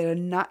yarns, and they're a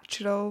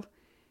natural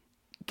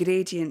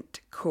gradient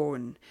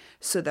cone.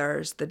 So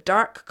there's the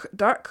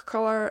dark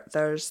colour,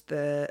 there's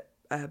the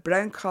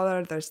brown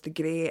colour, there's the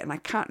grey, and I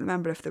can't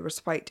remember if there was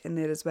white in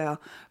there as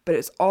well, but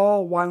it's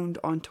all wound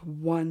onto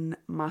one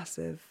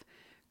massive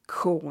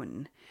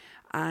cone.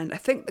 And I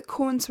think the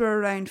cones were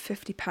around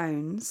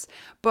 £50,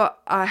 but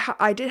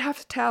I did have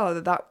to tell her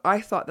that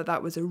I thought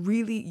that was a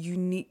really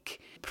unique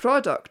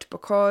product,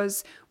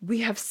 because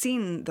we have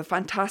seen the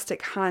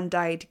fantastic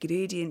hand-dyed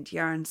gradient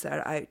yarns that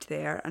are out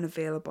there and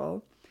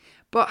available.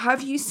 But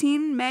have you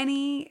seen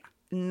many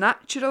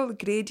natural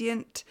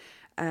gradient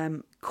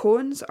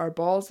cones or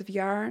balls of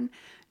yarn?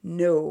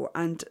 No.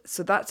 And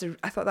so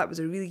I thought that was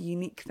a really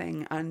unique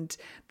thing. And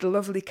the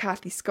lovely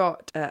Kathy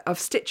Scott of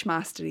Stitch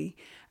Mastery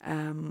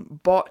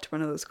bought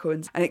one of those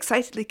cones and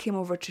excitedly came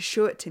over to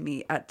show it to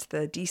me at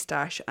the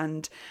D-Stash.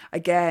 And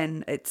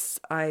again,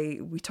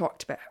 we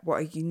talked about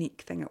what a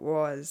unique thing it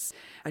was.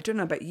 I don't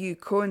know about you,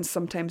 cones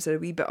sometimes are a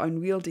wee bit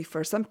unwieldy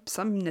for some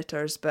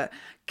knitters, but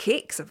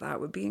cakes of that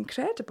would be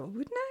incredible,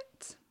 wouldn't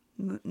it?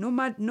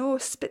 No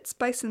spit,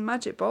 spice and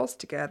magic balls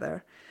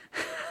together.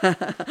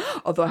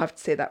 Although I have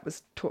to say that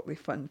was totally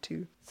fun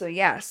too. So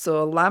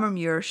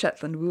Lammermuir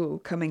Shetland wool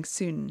coming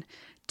soon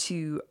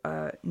to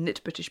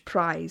Knit British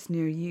Prize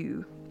near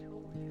you.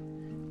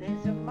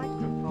 There's a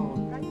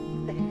microphone right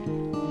there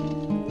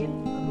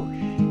in the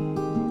bush.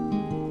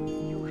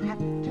 You have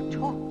to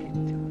talk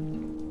into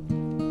it.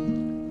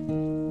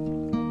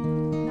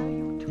 Now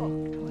you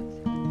talk towards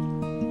it.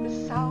 The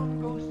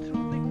sound goes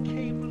through the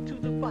cable to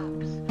the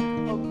box.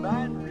 A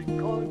man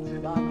records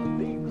it on a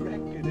big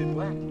record in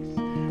wax.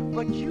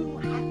 But you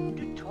have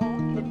to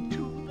talk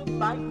into the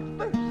mic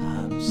first.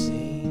 I'm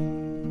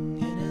singing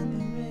in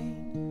the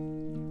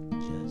rain.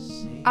 Just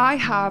sing. I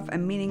have a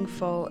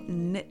meaningful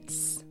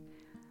knits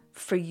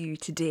for you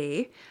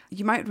today.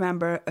 You might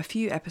remember a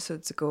few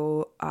episodes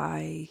ago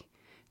I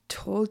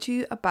told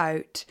you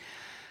about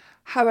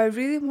how I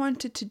really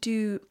wanted to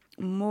do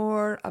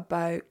more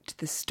about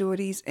the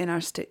stories in our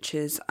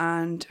stitches,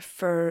 and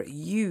for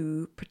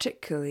you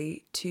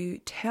particularly to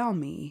tell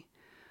me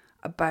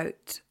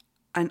about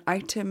an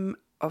item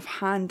of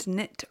hand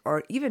knit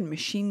or even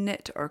machine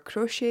knit or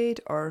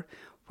crocheted or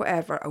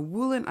whatever, a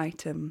woolen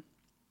item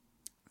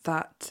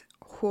that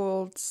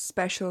holds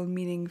special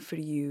meaning for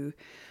you.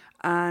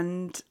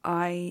 And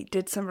I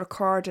did some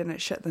recording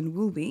at Shetland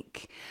Wool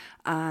Week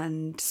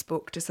and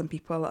spoke to some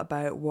people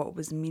about what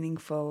was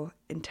meaningful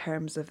in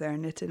terms of their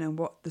knitting and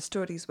what the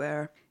stories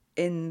were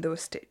in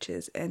those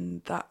stitches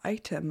in that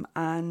item.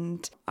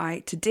 And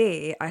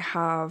today I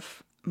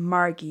have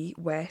Margie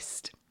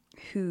West,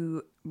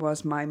 who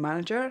was my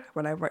manager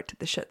when I worked at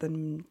the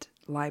Shetland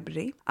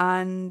Library,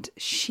 and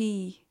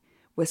she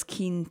was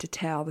keen to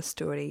tell the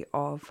story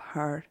of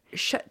her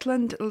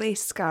Shetland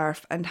lace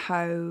scarf and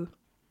how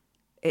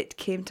it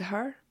came to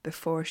her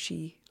before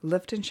she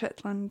lived in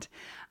Shetland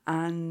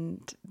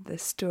and the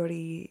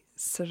story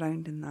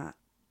surrounding that.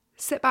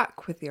 Sit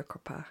back with your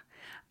cuppa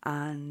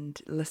and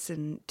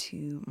listen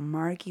to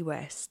Margie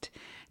West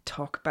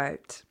talk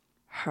about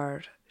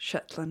her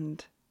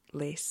Shetland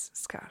lace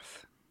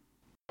scarf.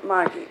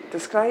 Margie,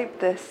 describe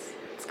this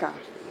scarf.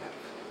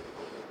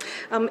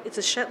 It's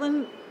a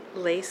Shetland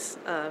lace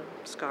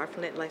scarf,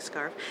 knit lace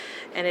scarf,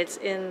 and it's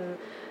in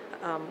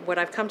what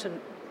I've come to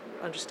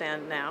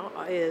understand now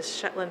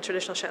is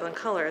traditional Shetland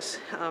colors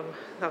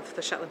of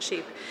the Shetland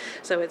sheep.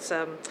 So it's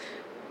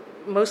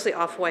mostly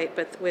off-white,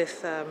 but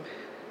with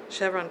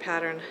chevron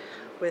pattern,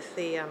 with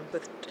the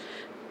with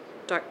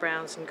dark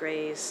browns and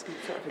grays,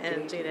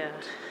 and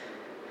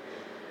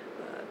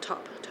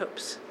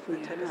taupes,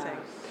 that type of thing.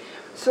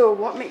 So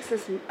what makes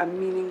this a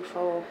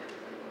meaningful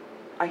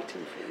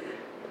item for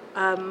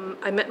you?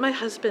 I met my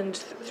husband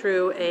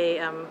through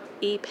a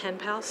e-pen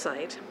pal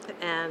site,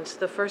 and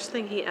the first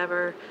thing he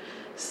ever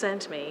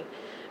sent me,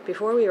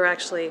 before we were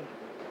actually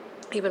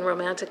even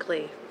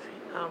romantically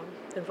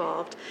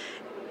involved,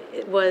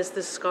 it was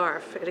this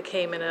scarf. It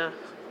came in a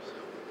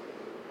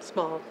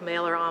small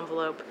mailer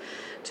envelope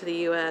to the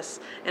U.S.,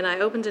 and I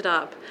opened it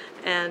up,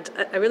 and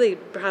I really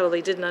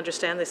probably didn't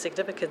understand the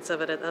significance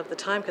of it at the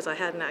time because I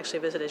hadn't actually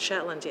visited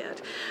Shetland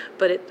yet,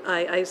 but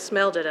I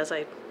smelled it, as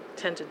I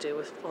tend to do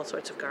with all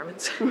sorts of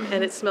garments,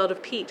 and it smelled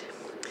of peat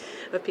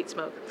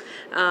smoke,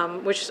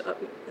 which,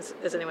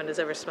 as anyone who's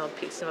ever smelled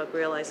peat smoke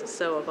realizes, is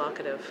so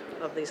evocative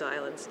of these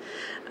islands.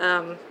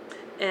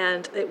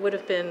 And it would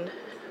have been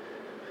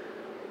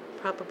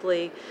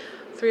probably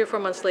 3 or 4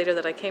 months later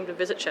that I came to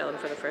visit Shetland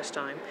for the first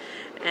time.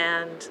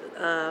 And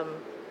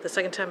the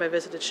second time I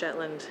visited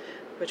Shetland,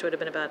 which would have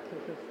been about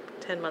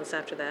 10 months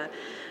after that,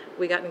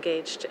 we got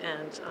engaged,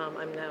 and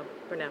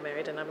we're now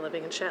married, and I'm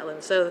living in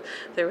Shetland. So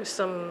there was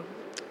some,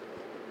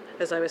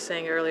 as I was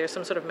saying earlier,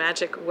 some sort of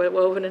magic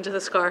woven into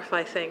the scarf,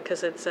 I think,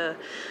 because it's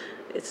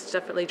it's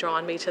definitely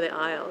drawn me to the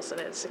Isles,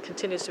 and it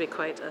continues to be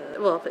quite,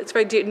 it's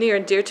very near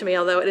and dear to me,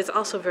 although it is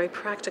also very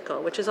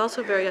practical, which is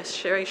also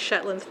very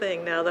Shetland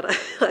thing now that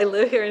I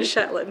live here in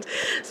Shetland.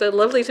 So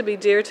lovely to be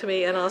dear to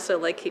me and also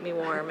like keep me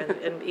warm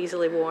and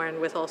easily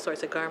worn with all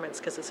sorts of garments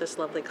because it's just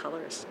lovely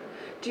colors.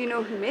 Do you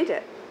know who made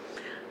it?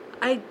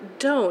 I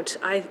don't.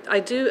 I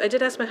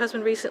did ask my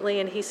husband recently,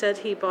 and he said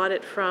he bought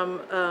it from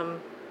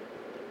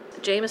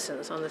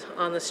Jameson's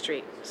on the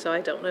street. So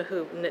I don't know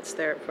who knits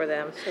there for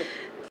them.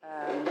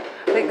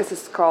 I think this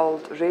is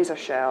called Razor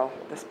Shell,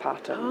 this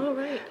pattern. Oh,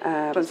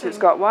 right. So it's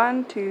got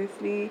 1, 2,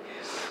 3,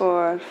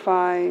 4,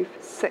 5,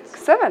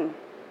 6, 7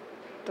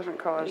 different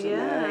colours in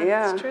there.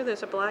 Yeah, it's true.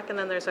 There's a black, and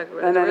then there's a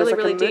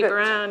really deep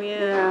brown.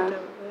 Yeah.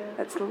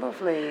 It's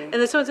lovely.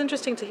 And so it's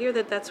interesting to hear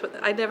that that's what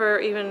I never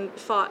even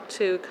thought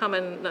to come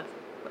and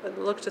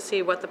look to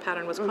see what the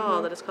pattern was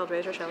called. That it's called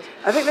Razor Shells.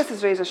 I think this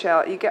is Razor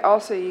Shell. You get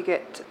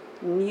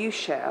new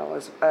shell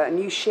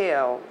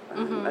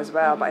as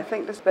well, but I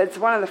think but it's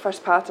one of the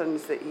first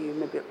patterns that you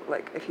maybe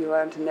like if you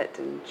learn to knit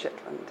in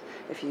Shetland,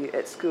 if you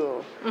at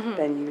school,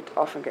 then you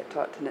often get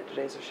taught to knit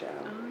razor shell.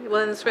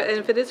 Well, and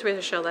if it is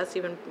razor shell, that's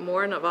even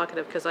more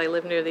evocative because I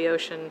live near the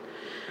ocean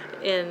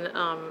in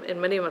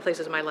many of my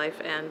places in my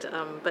life, and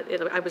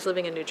I was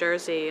living in New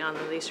Jersey on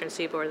the eastern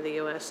seaboard of the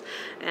U.S.,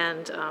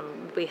 and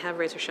we have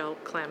razor shell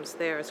clams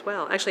there as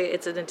well. Actually,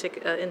 it's an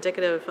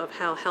indicative of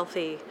how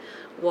healthy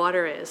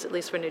water is, at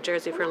least for New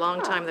Jersey. For a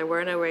long time, there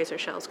were no razor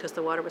shells because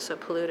the water was so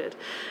polluted,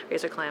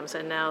 razor clams,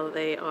 and now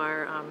they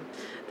are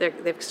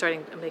they're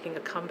starting making a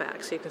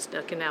comeback. So you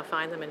can now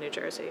find them in New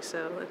Jersey.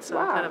 So it's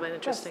kind of an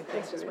interesting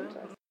thing as well.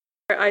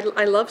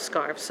 I love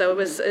scarves, so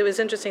it was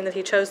interesting that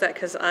he chose that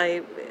because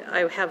I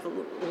have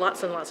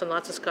lots and lots and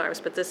lots of scarves,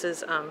 but this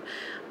is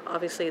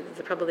obviously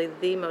probably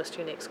the most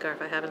unique scarf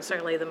I have, and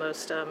certainly the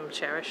most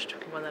cherished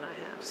one that I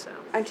have. So.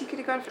 And he could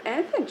have gone for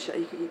anything.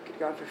 You could have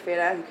gone for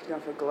fera, you could have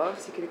gone for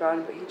gloves, you could have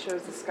gone, but he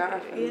chose the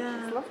scarf. And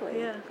it's lovely.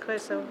 Yeah, quite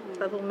so. A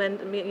little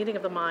meeting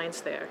of the minds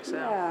there. So.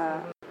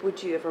 Yeah.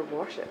 Would you ever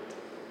wash it?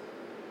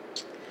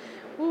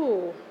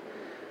 Ooh.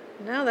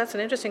 No, that's an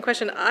interesting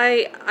question.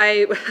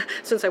 I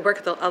since I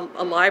work at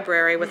a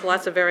library with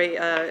lots of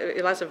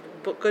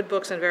good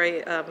books and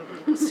very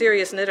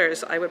serious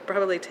knitters, I would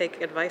probably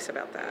take advice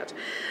about that.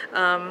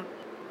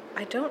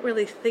 I don't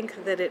really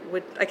think that it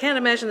would. I can't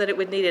imagine that it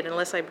would need it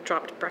unless I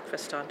dropped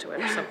breakfast onto it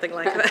or something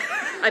like that.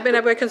 I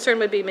mean, my concern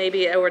would be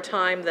maybe over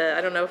time I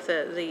don't know if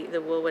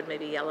the wool would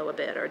maybe yellow a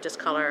bit or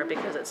discolor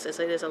because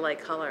it is a light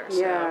color.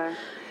 So, yeah.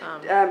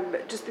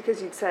 Just because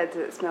you'd said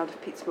that it smelled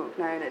of peat smoke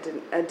now and it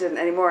didn't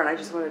anymore, and I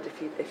just wondered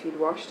if you'd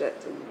washed it.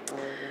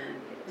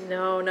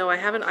 No, I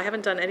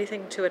haven't done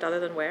anything to it other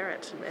than wear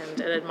it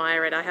and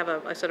admire it.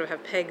 I sort of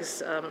have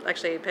pegs,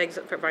 actually pegs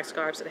for my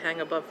scarves that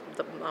hang above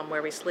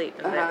where we sleep,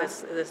 and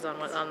this is on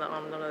one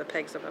of the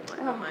pegs above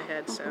my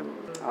head. So.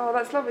 Oh,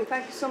 that's lovely.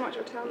 Thank you so much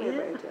for telling me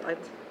about it. I'm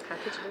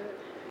happy to do it.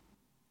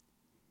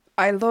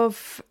 I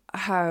love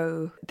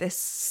how this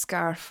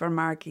scarf for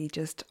Margie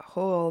just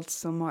holds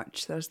so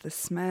much. There's the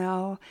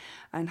smell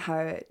and how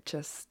it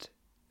just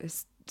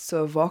is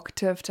so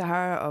evocative to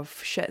her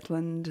of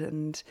Shetland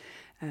and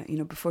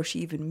before she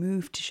even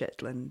moved to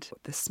Shetland,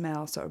 the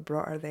smell sort of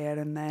brought her there,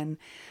 and then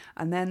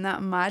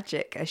that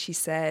magic, as she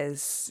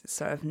says,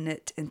 sort of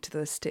knit into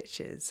those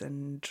stitches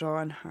and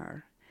drawn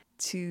her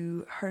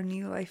to her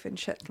new life in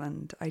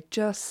Shetland. I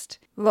just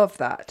love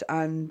that,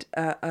 and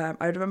I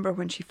remember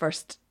when she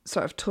first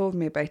sort of told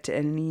me about it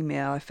in an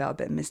email, I felt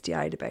a bit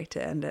misty-eyed about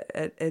it, and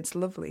it's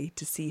lovely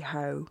to see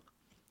how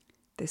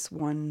this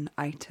one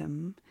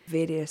item,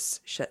 various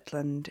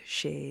Shetland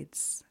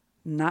shades,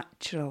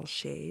 natural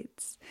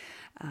shades,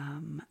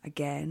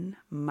 again,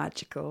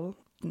 magical,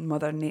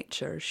 Mother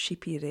Nature's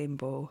sheepy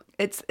rainbow.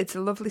 It's a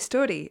lovely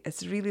story.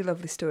 It's a really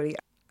lovely story.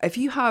 If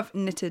you have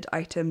knitted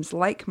items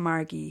like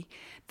Margie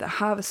that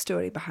have a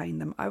story behind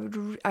them, I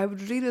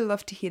would really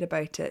love to hear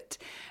about it.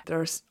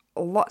 There's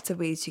lots of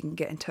ways you can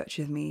get in touch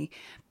with me.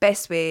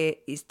 Best way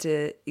is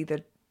to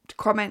either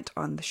comment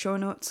on the show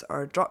notes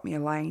or drop me a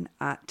line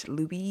at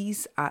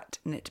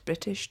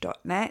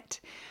louise@knitbritish.net.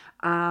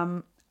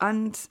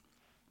 And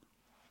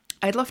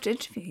I'd love to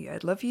interview you.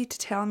 I'd love you to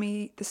tell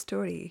me the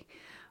story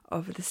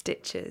of the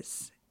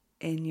stitches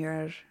in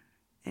your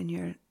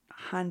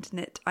hand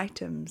knit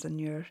items and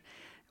your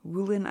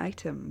woolen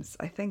items.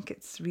 I think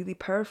it's really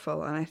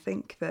powerful, and I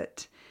think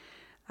that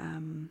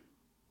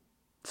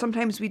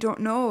sometimes we don't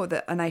know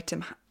that an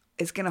item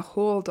is going to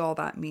hold all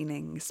that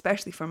meaning,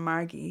 especially for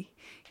Margie.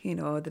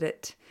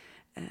 That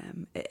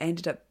it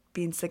ended up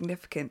being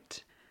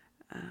significant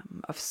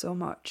of so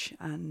much,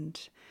 and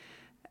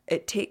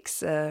it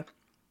takes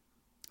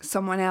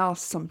someone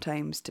else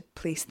sometimes to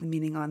place the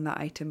meaning on that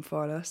item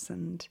for us,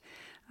 and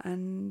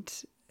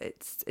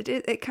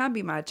it can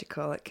be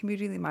magical. It can be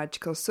really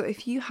magical. So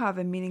if you have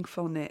a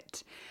meaningful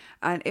knit,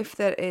 and if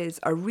there is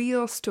a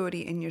real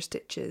story in your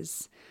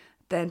stitches,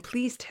 then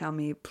please tell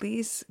me.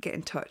 Please get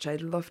in touch.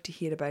 I'd love to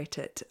hear about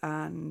it,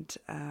 and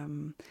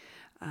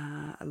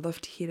I'd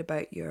love to hear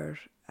about your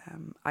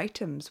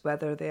items,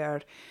 whether they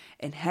are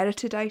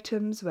inherited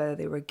items, whether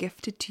they were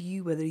gifted to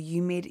you, whether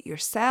you made it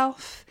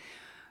yourself.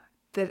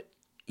 That,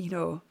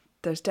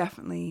 there's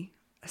definitely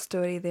a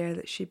story there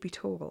that should be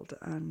told,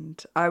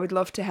 and I would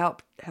love to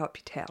help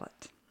you tell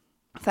it.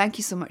 Thank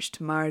you so much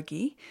to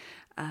Margie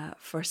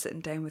for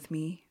sitting down with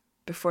me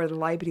before the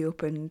library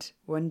opened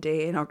one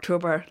day in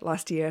October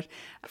last year,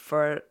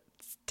 for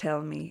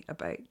telling me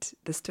about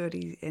the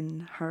story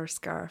in her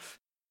scarf.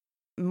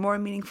 More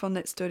meaningful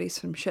knit stories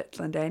from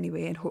Shetland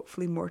anyway, and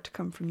hopefully more to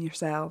come from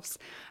yourselves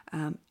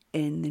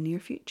in the near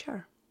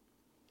future.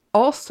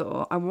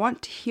 Also, I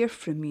want to hear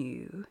from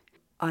you,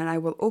 and I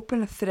will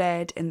open a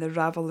thread in the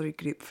Ravelry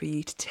group for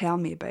you to tell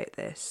me about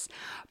this.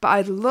 But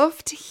I'd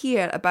love to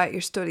hear about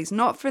your stories,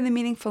 not for the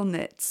meaningful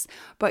knits,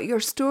 but your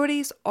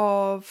stories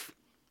of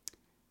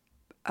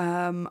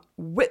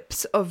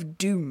whips of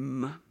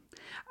doom.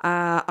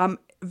 I'm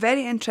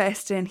very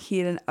interested in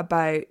hearing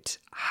about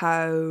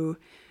how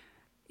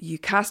you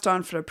cast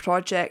on for a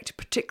project,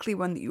 particularly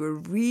one that you were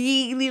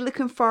really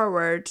looking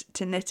forward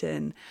to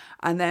knitting,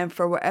 and then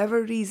for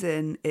whatever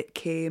reason it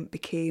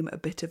became a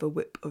bit of a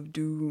whip of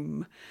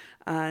doom,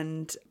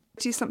 and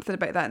do something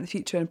about that in the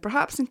future, and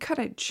perhaps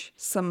encourage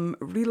some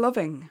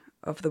reloving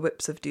of the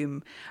whips of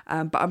doom.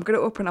 But I'm going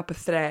to open up a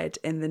thread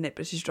in the Knit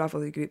British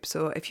Ravelry group,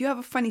 so if you have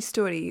a funny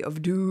story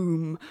of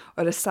doom,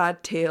 or a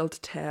sad tale to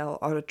tell,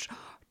 or a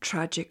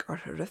tragic or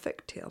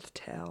horrific tale to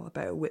tell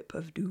about a whip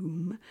of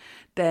doom,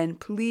 then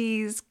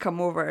please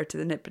come over to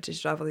the Knit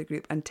British Ravelry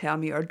group and tell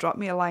me, or drop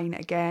me a line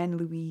again,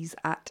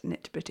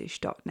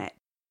 louise@knitbritish.net.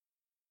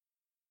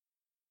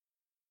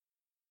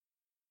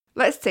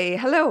 Let's say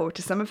hello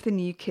to some of the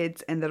new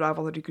kids in the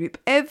Ravelry group.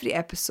 Every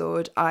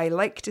episode I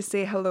like to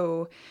say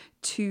hello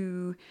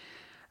to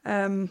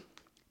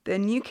the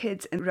new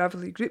kids in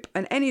Ravelry group.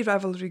 And any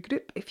Ravelry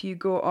group, if you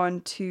go on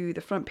to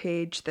the front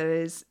page, there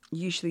is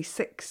usually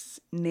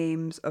 6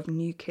 names of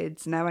new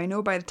kids. Now, I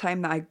know by the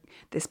time that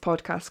this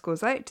podcast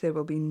goes out, there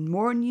will be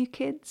more new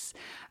kids,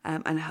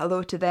 and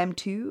hello to them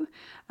too.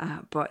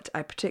 But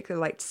I particularly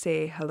like to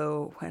say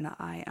hello when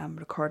I am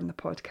recording the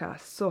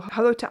podcast. So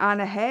hello to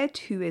Anna Head,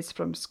 who is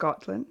from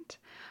Scotland.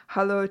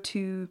 Hello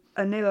to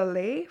Anila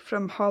Lay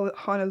from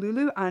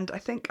Honolulu, and I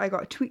think I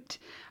got a tweet.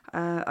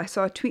 I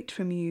saw a tweet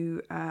from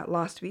you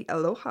last week.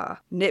 Aloha.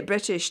 Knit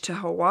British to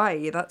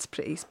Hawaii. That's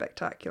pretty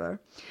spectacular.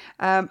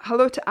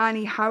 Hello to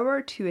Annie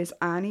Howard, who is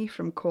Annie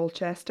from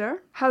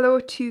Colchester. Hello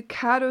to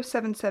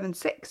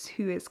Caro776,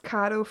 who is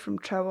Caro from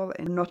Trowell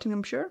in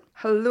Nottinghamshire.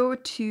 Hello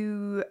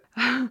to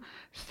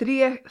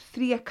Thriakma,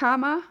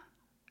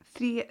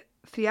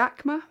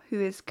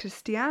 who is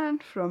Christiane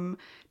from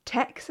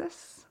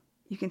Texas.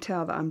 You can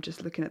tell that I'm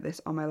just looking at this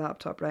on my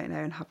laptop right now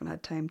and haven't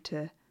had time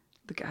to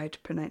look at how to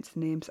pronounce the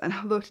names. And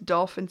hello to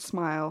Dolphin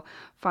Smile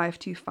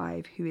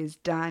 525, who is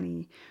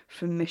Danny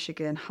from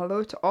Michigan.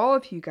 Hello to all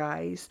of you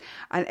guys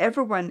and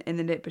everyone in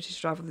the Knit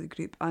British Ravelry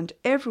group, and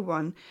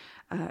everyone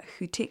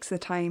who takes the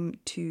time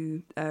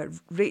to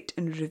rate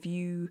and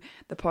review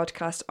the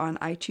podcast on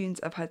iTunes.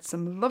 I've had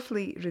some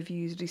lovely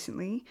reviews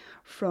recently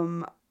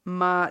from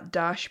Ma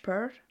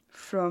Dashper,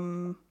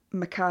 from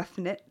Macath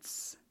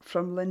Knits,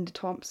 from Linda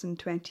Thompson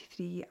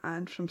 23,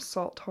 and from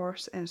Salt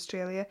Horse in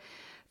Australia.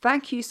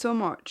 Thank you so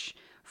much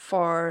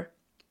for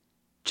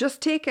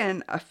just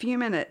taking a few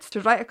minutes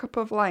to write a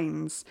couple of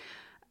lines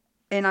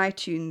in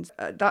iTunes.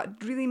 That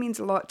really means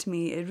a lot to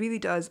me. It really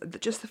does.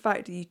 Just the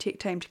fact that you take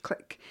time to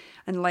click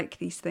and like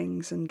these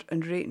things and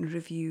rate and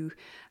review,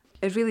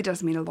 it really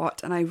does mean a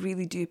lot, and I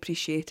really do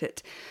appreciate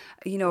it.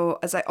 You know,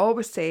 as I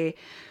always say,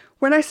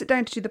 when I sit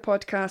down to do the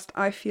podcast,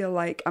 I feel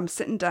like I'm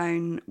sitting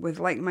down with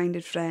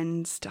like-minded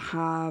friends to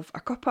have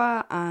a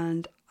cuppa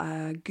and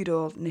a good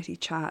old knitty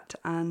chat.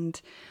 And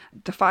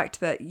the fact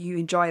that you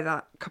enjoy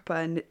that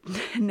cuppa and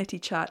knitty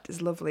chat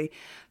is lovely.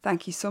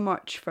 Thank you so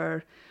much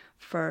for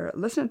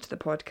listening to the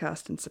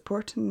podcast and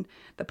supporting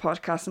the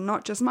podcast, and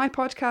not just my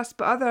podcast,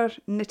 but other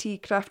knitty,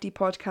 crafty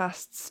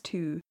podcasts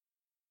too.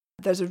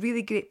 There's a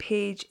really great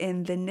page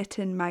in the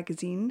Knitting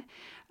magazine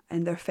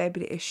in their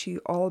February issue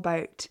all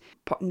about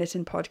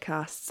knitting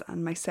podcasts,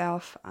 and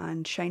myself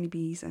and Shiny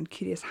Bees and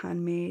Curious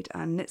Handmade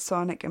and Knit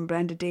Sonic and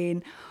Brenda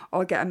Dane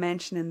all get a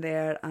mention in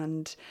there.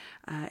 And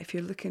if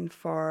you're looking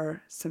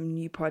for some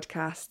new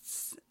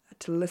podcasts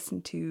to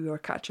listen to or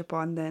catch up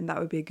on, then that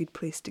would be a good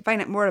place to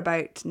find out more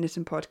about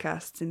knitting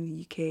podcasts in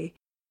the UK.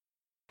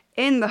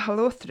 In the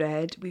hello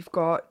thread, we've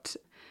got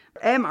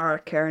M.R.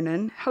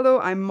 Kernan. Hello,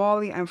 I'm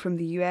Molly. I'm from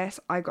the US.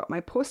 I got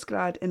my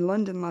postgrad in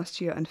London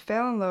last year and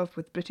fell in love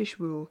with British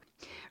wool.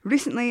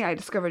 Recently, I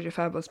discovered your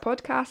fabulous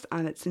podcast,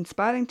 and it's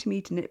inspiring to me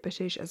to knit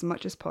British as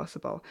much as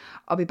possible.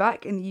 I'll be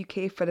back in the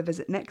UK for a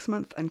visit next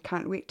month and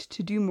can't wait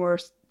to do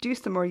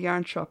some more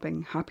yarn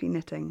shopping. Happy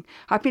knitting.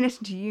 Happy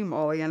knitting to you,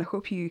 Molly, and I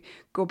hope you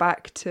go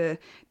back to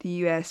the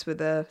US with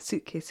a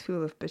suitcase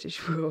full of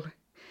British wool.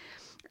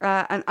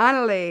 And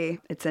Annalay,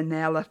 it's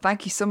Anella.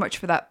 Thank you so much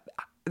for that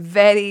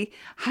very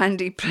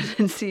handy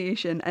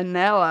pronunciation.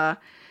 Anella,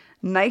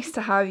 Nice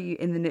to have you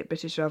in the Knit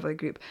British Ravelry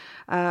group.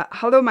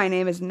 Hello, my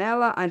name is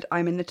Nella and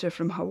I'm a knitter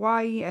from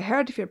Hawaii. I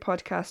heard of your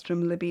podcast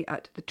from Libby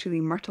at the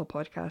Truly Myrtle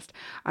podcast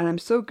and I'm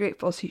so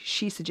grateful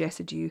she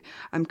suggested you.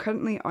 I'm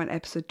currently on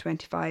episode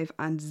 25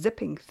 and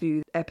zipping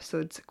through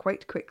episodes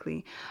quite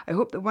quickly. I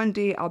hope that one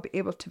day I'll be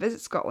able to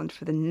visit Scotland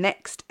for the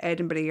next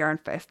Edinburgh Yarn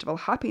Festival.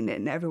 Happy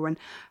knitting, everyone.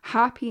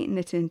 Happy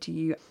knitting to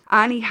you.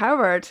 Annie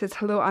Howard says,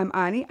 hello, I'm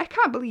Annie. I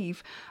can't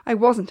believe I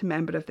wasn't a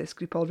member of this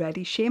group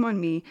already. Shame on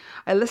me.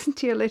 I listened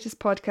to your latest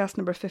podcast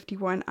number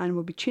 51 and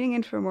will be tuning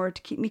in for more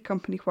to keep me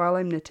company while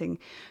I'm knitting.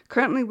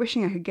 Currently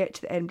wishing I could get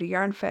to the Edinburgh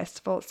Yarn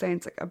Festival. It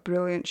sounds like a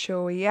brilliant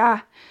show.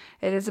 Yeah,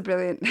 it is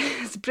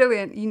it's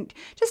brilliant. You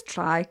just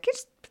try.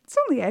 It's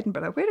only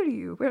Edinburgh. Where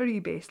are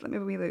you based? Let me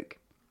have a wee look.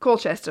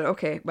 Colchester.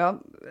 Okay,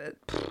 well,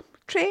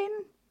 train,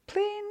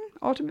 plane,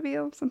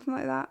 automobile, something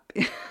like that.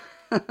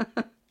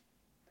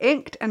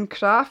 Inked and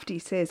Crafty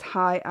says,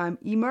 hi, I'm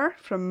Emer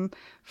from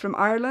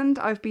Ireland.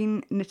 I've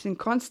been knitting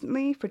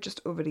constantly for just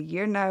over a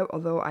year now,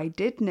 although I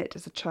did knit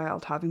as a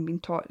child, having been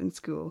taught in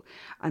school,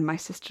 and my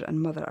sister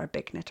and mother are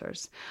big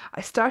knitters.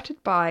 I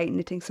started by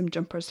knitting some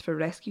jumpers for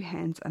rescue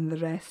hens, and the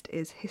rest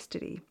is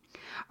history.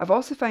 I've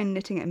also found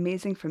knitting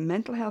amazing for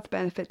mental health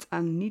benefits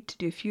and need to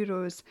do a few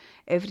rows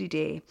every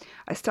day.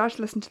 I started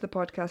listening to the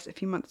podcast a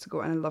few months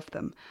ago and I love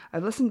them.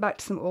 I've listened back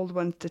to some old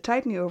ones to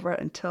tide me over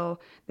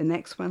until the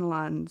next one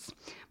lands.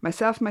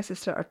 Myself and my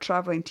sister are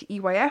travelling to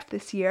EYF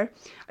this year.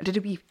 I did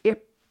a wee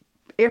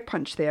air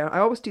punch there. I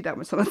always do that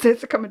when someone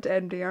says they're coming to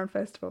Edinburgh Yarn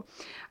Festival.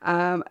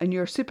 And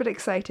you're super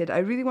excited. I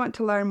really want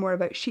to learn more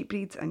about sheep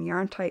breeds and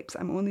yarn types.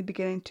 I'm only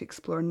beginning to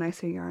explore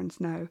nicer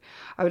yarns now.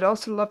 I would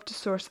also love to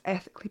source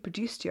ethically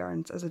produced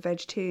yarns as a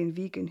vegetarian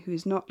vegan who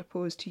is not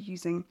opposed to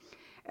using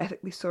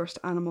ethically sourced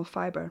animal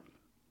fibre.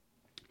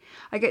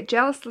 I get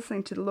jealous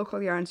listening to the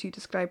local yarns you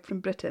described from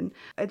Britain.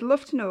 I'd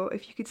love to know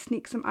if you could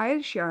sneak some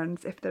Irish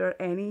yarns, if there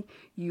are any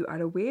you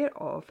are aware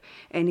of.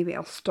 Anyway,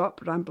 I'll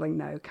stop rambling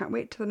now. Can't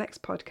wait till the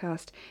next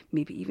podcast.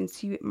 Maybe even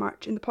see you at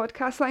March in the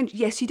podcast lounge.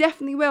 Yes, you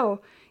definitely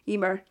will,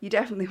 Emer. You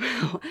definitely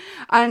will.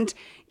 And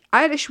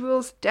Irish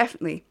wools,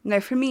 definitely.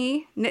 Now for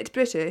me, Knit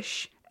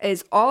British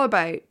is all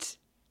about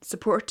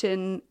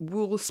supporting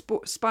wool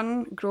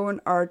spun,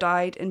 grown or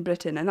dyed in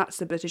Britain, and that's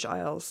the British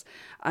Isles,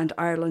 and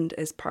Ireland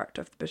is part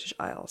of the British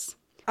Isles.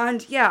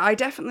 And yeah, I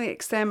definitely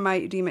extend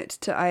my remit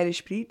to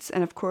Irish breeds,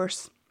 and of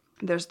course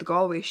there's the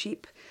Galway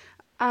sheep,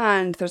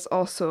 and there's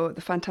also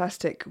the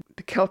fantastic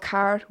the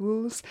Kilcar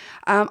wools.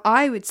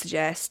 I would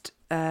suggest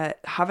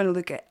having a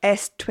look at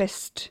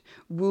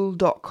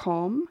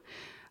stwistwool.com,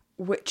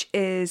 which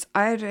is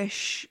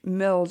Irish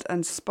milled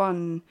and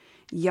spun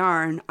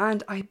yarn,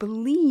 and I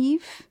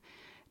believe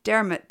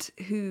Dermot,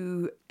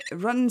 who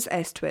runs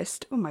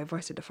S-Twist, oh my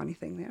voice did a funny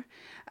thing there,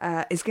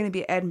 is going to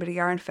be at Edinburgh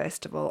Yarn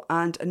Festival.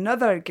 And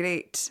another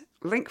great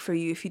link for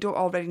you, if you don't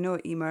already know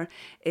it, Emer,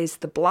 is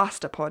the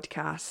Blasta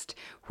podcast,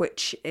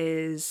 which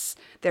is,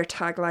 their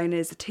tagline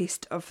is a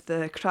taste of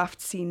the craft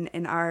scene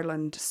in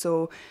Ireland.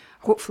 So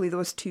hopefully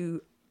those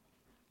two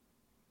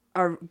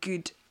are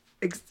good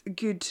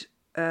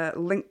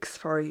links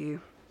for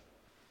you.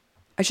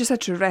 I just had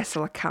to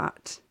wrestle a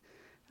cat.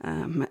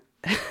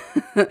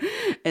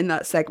 In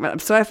that segment. I'm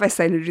sorry if I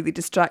sounded really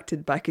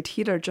distracted, but I could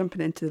hear her jumping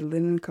into the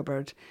linen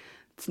cupboard.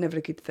 It's never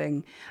a good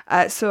thing.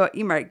 So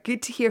Emer,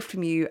 good to hear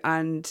from you,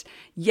 and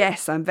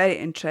yes, I'm very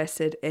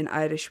interested in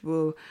Irish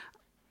wool.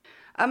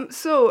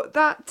 So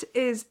that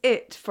is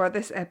it for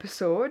this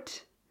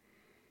episode.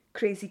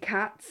 Crazy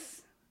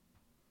cats,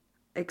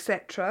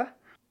 etc.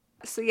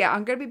 So yeah,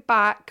 I'm going to be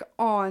back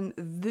on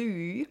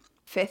the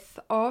 5th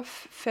of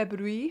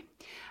February,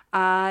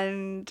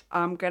 and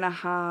I'm going to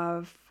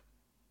have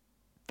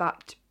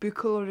that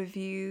Buchel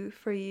review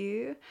for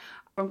you.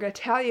 I'm going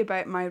to tell you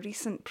about my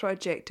recent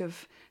project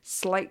of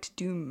Slight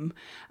Doom,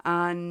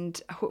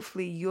 and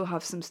hopefully you'll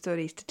have some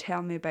stories to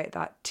tell me about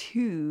that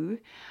too.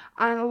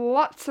 And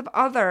lots of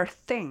other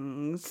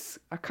things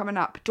are coming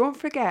up. Don't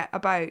forget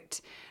about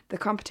the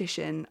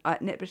competition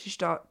at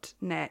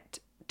knitbritish.net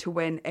to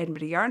win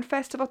Edinburgh Yarn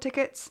Festival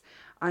tickets,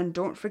 and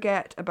don't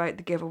forget about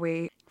the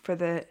giveaway for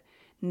the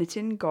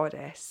Knitting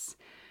Goddess.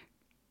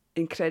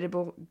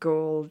 Incredible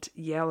gold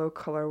yellow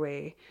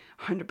colourway,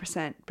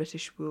 100%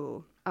 British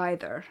wool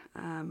either,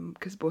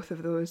 because both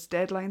of those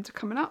deadlines are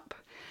coming up.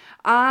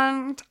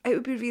 And it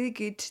would be really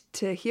good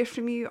to hear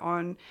from you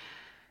on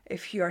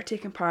if you are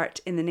taking part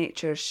in the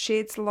Nature's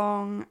Shades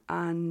Along.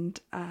 And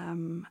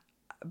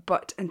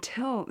but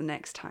until the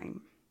next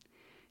time,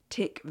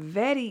 take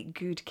very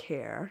good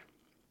care.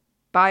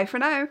 Bye for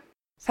now.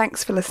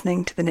 Thanks for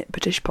listening to the Knit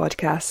British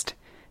podcast.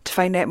 To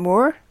find out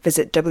more,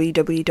 visit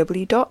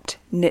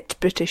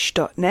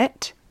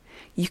www.knitbritish.net.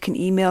 You can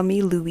email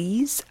me,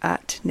 Louise,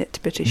 at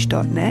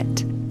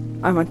knitbritish.net.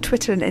 I'm on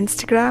Twitter and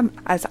Instagram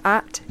as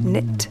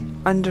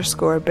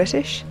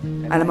 @knit_British,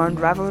 and I'm on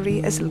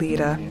Ravelry as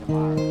Lyra. Good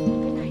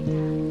night,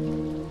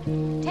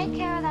 darling. Take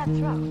care of that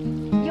throat.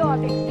 You're a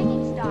big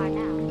singing star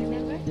now,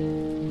 remember?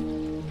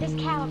 This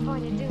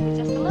California dew is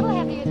just a little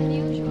heavier than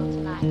usual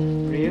tonight.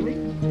 Really?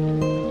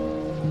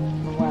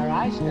 From where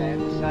I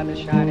stand, the sun is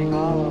shining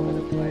all over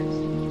the place.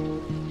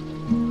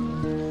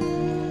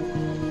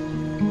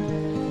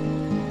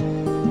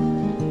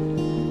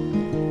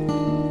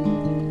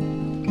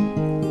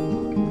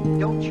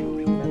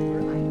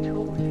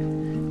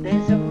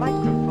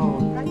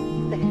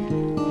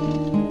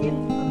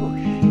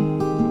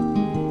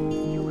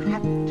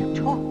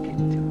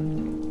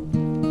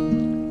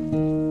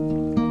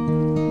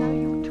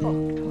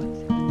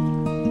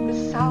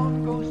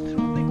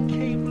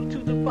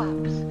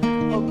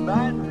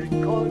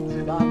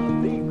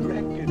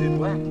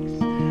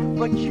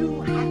 but you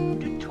have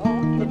to talk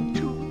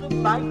into the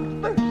mic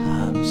first.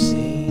 I'm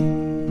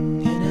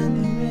singing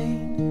in the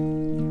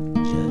rain,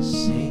 just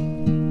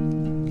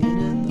singing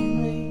in the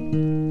rain.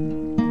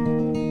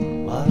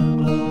 What a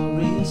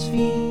glorious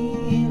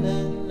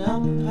feeling,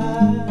 I'm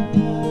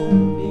happy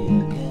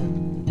again.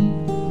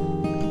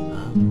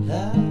 I'm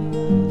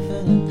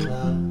laughing at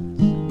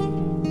clouds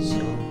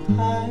so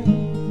high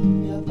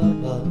up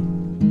above.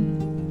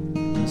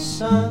 The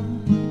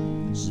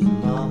sun's in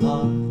my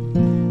heart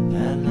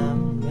and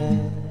I'm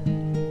ready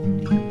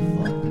for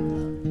love.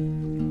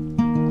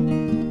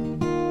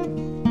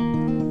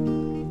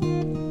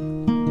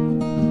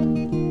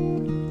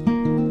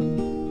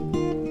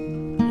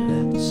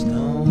 Let the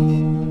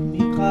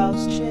stormy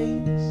clouds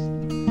chase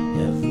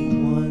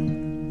everyone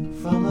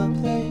from a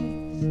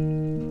place.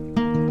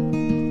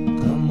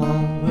 Come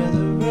on with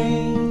the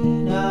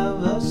rain,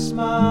 have a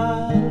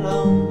smile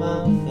on my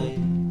face,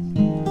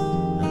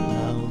 and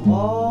I'll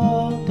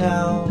walk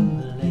down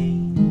the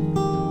lane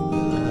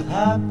with a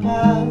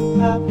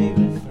happy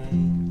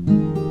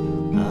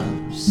refrain.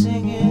 I'm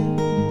singing,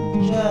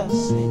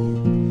 just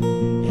singing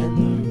in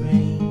the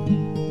rain.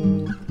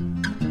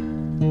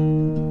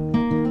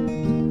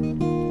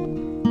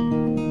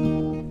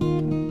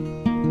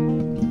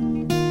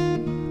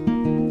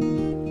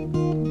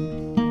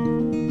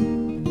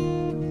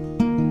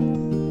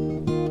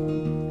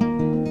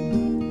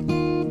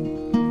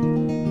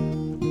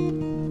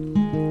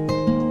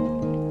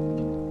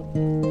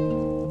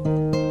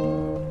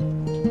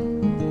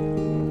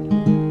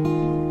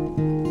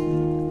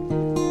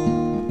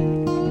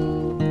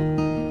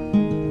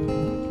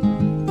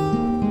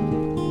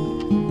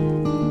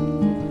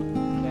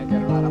 Can't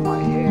get her out of my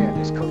hair.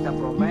 This cooked up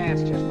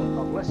romance just for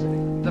publicity.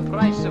 The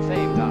price of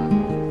fame, Doc.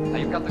 Now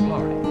you've got the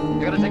glory.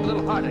 You gotta take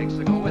little heartaches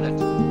to go with it.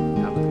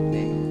 Now look at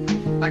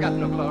me. I got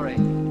no glory.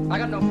 I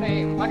got no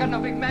fame. I got no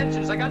big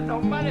mansions. I got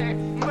no money.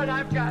 But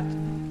I've got.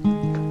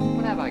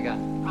 What have I got?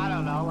 I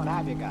don't know. What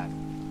have you got?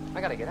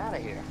 I gotta get out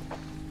of here.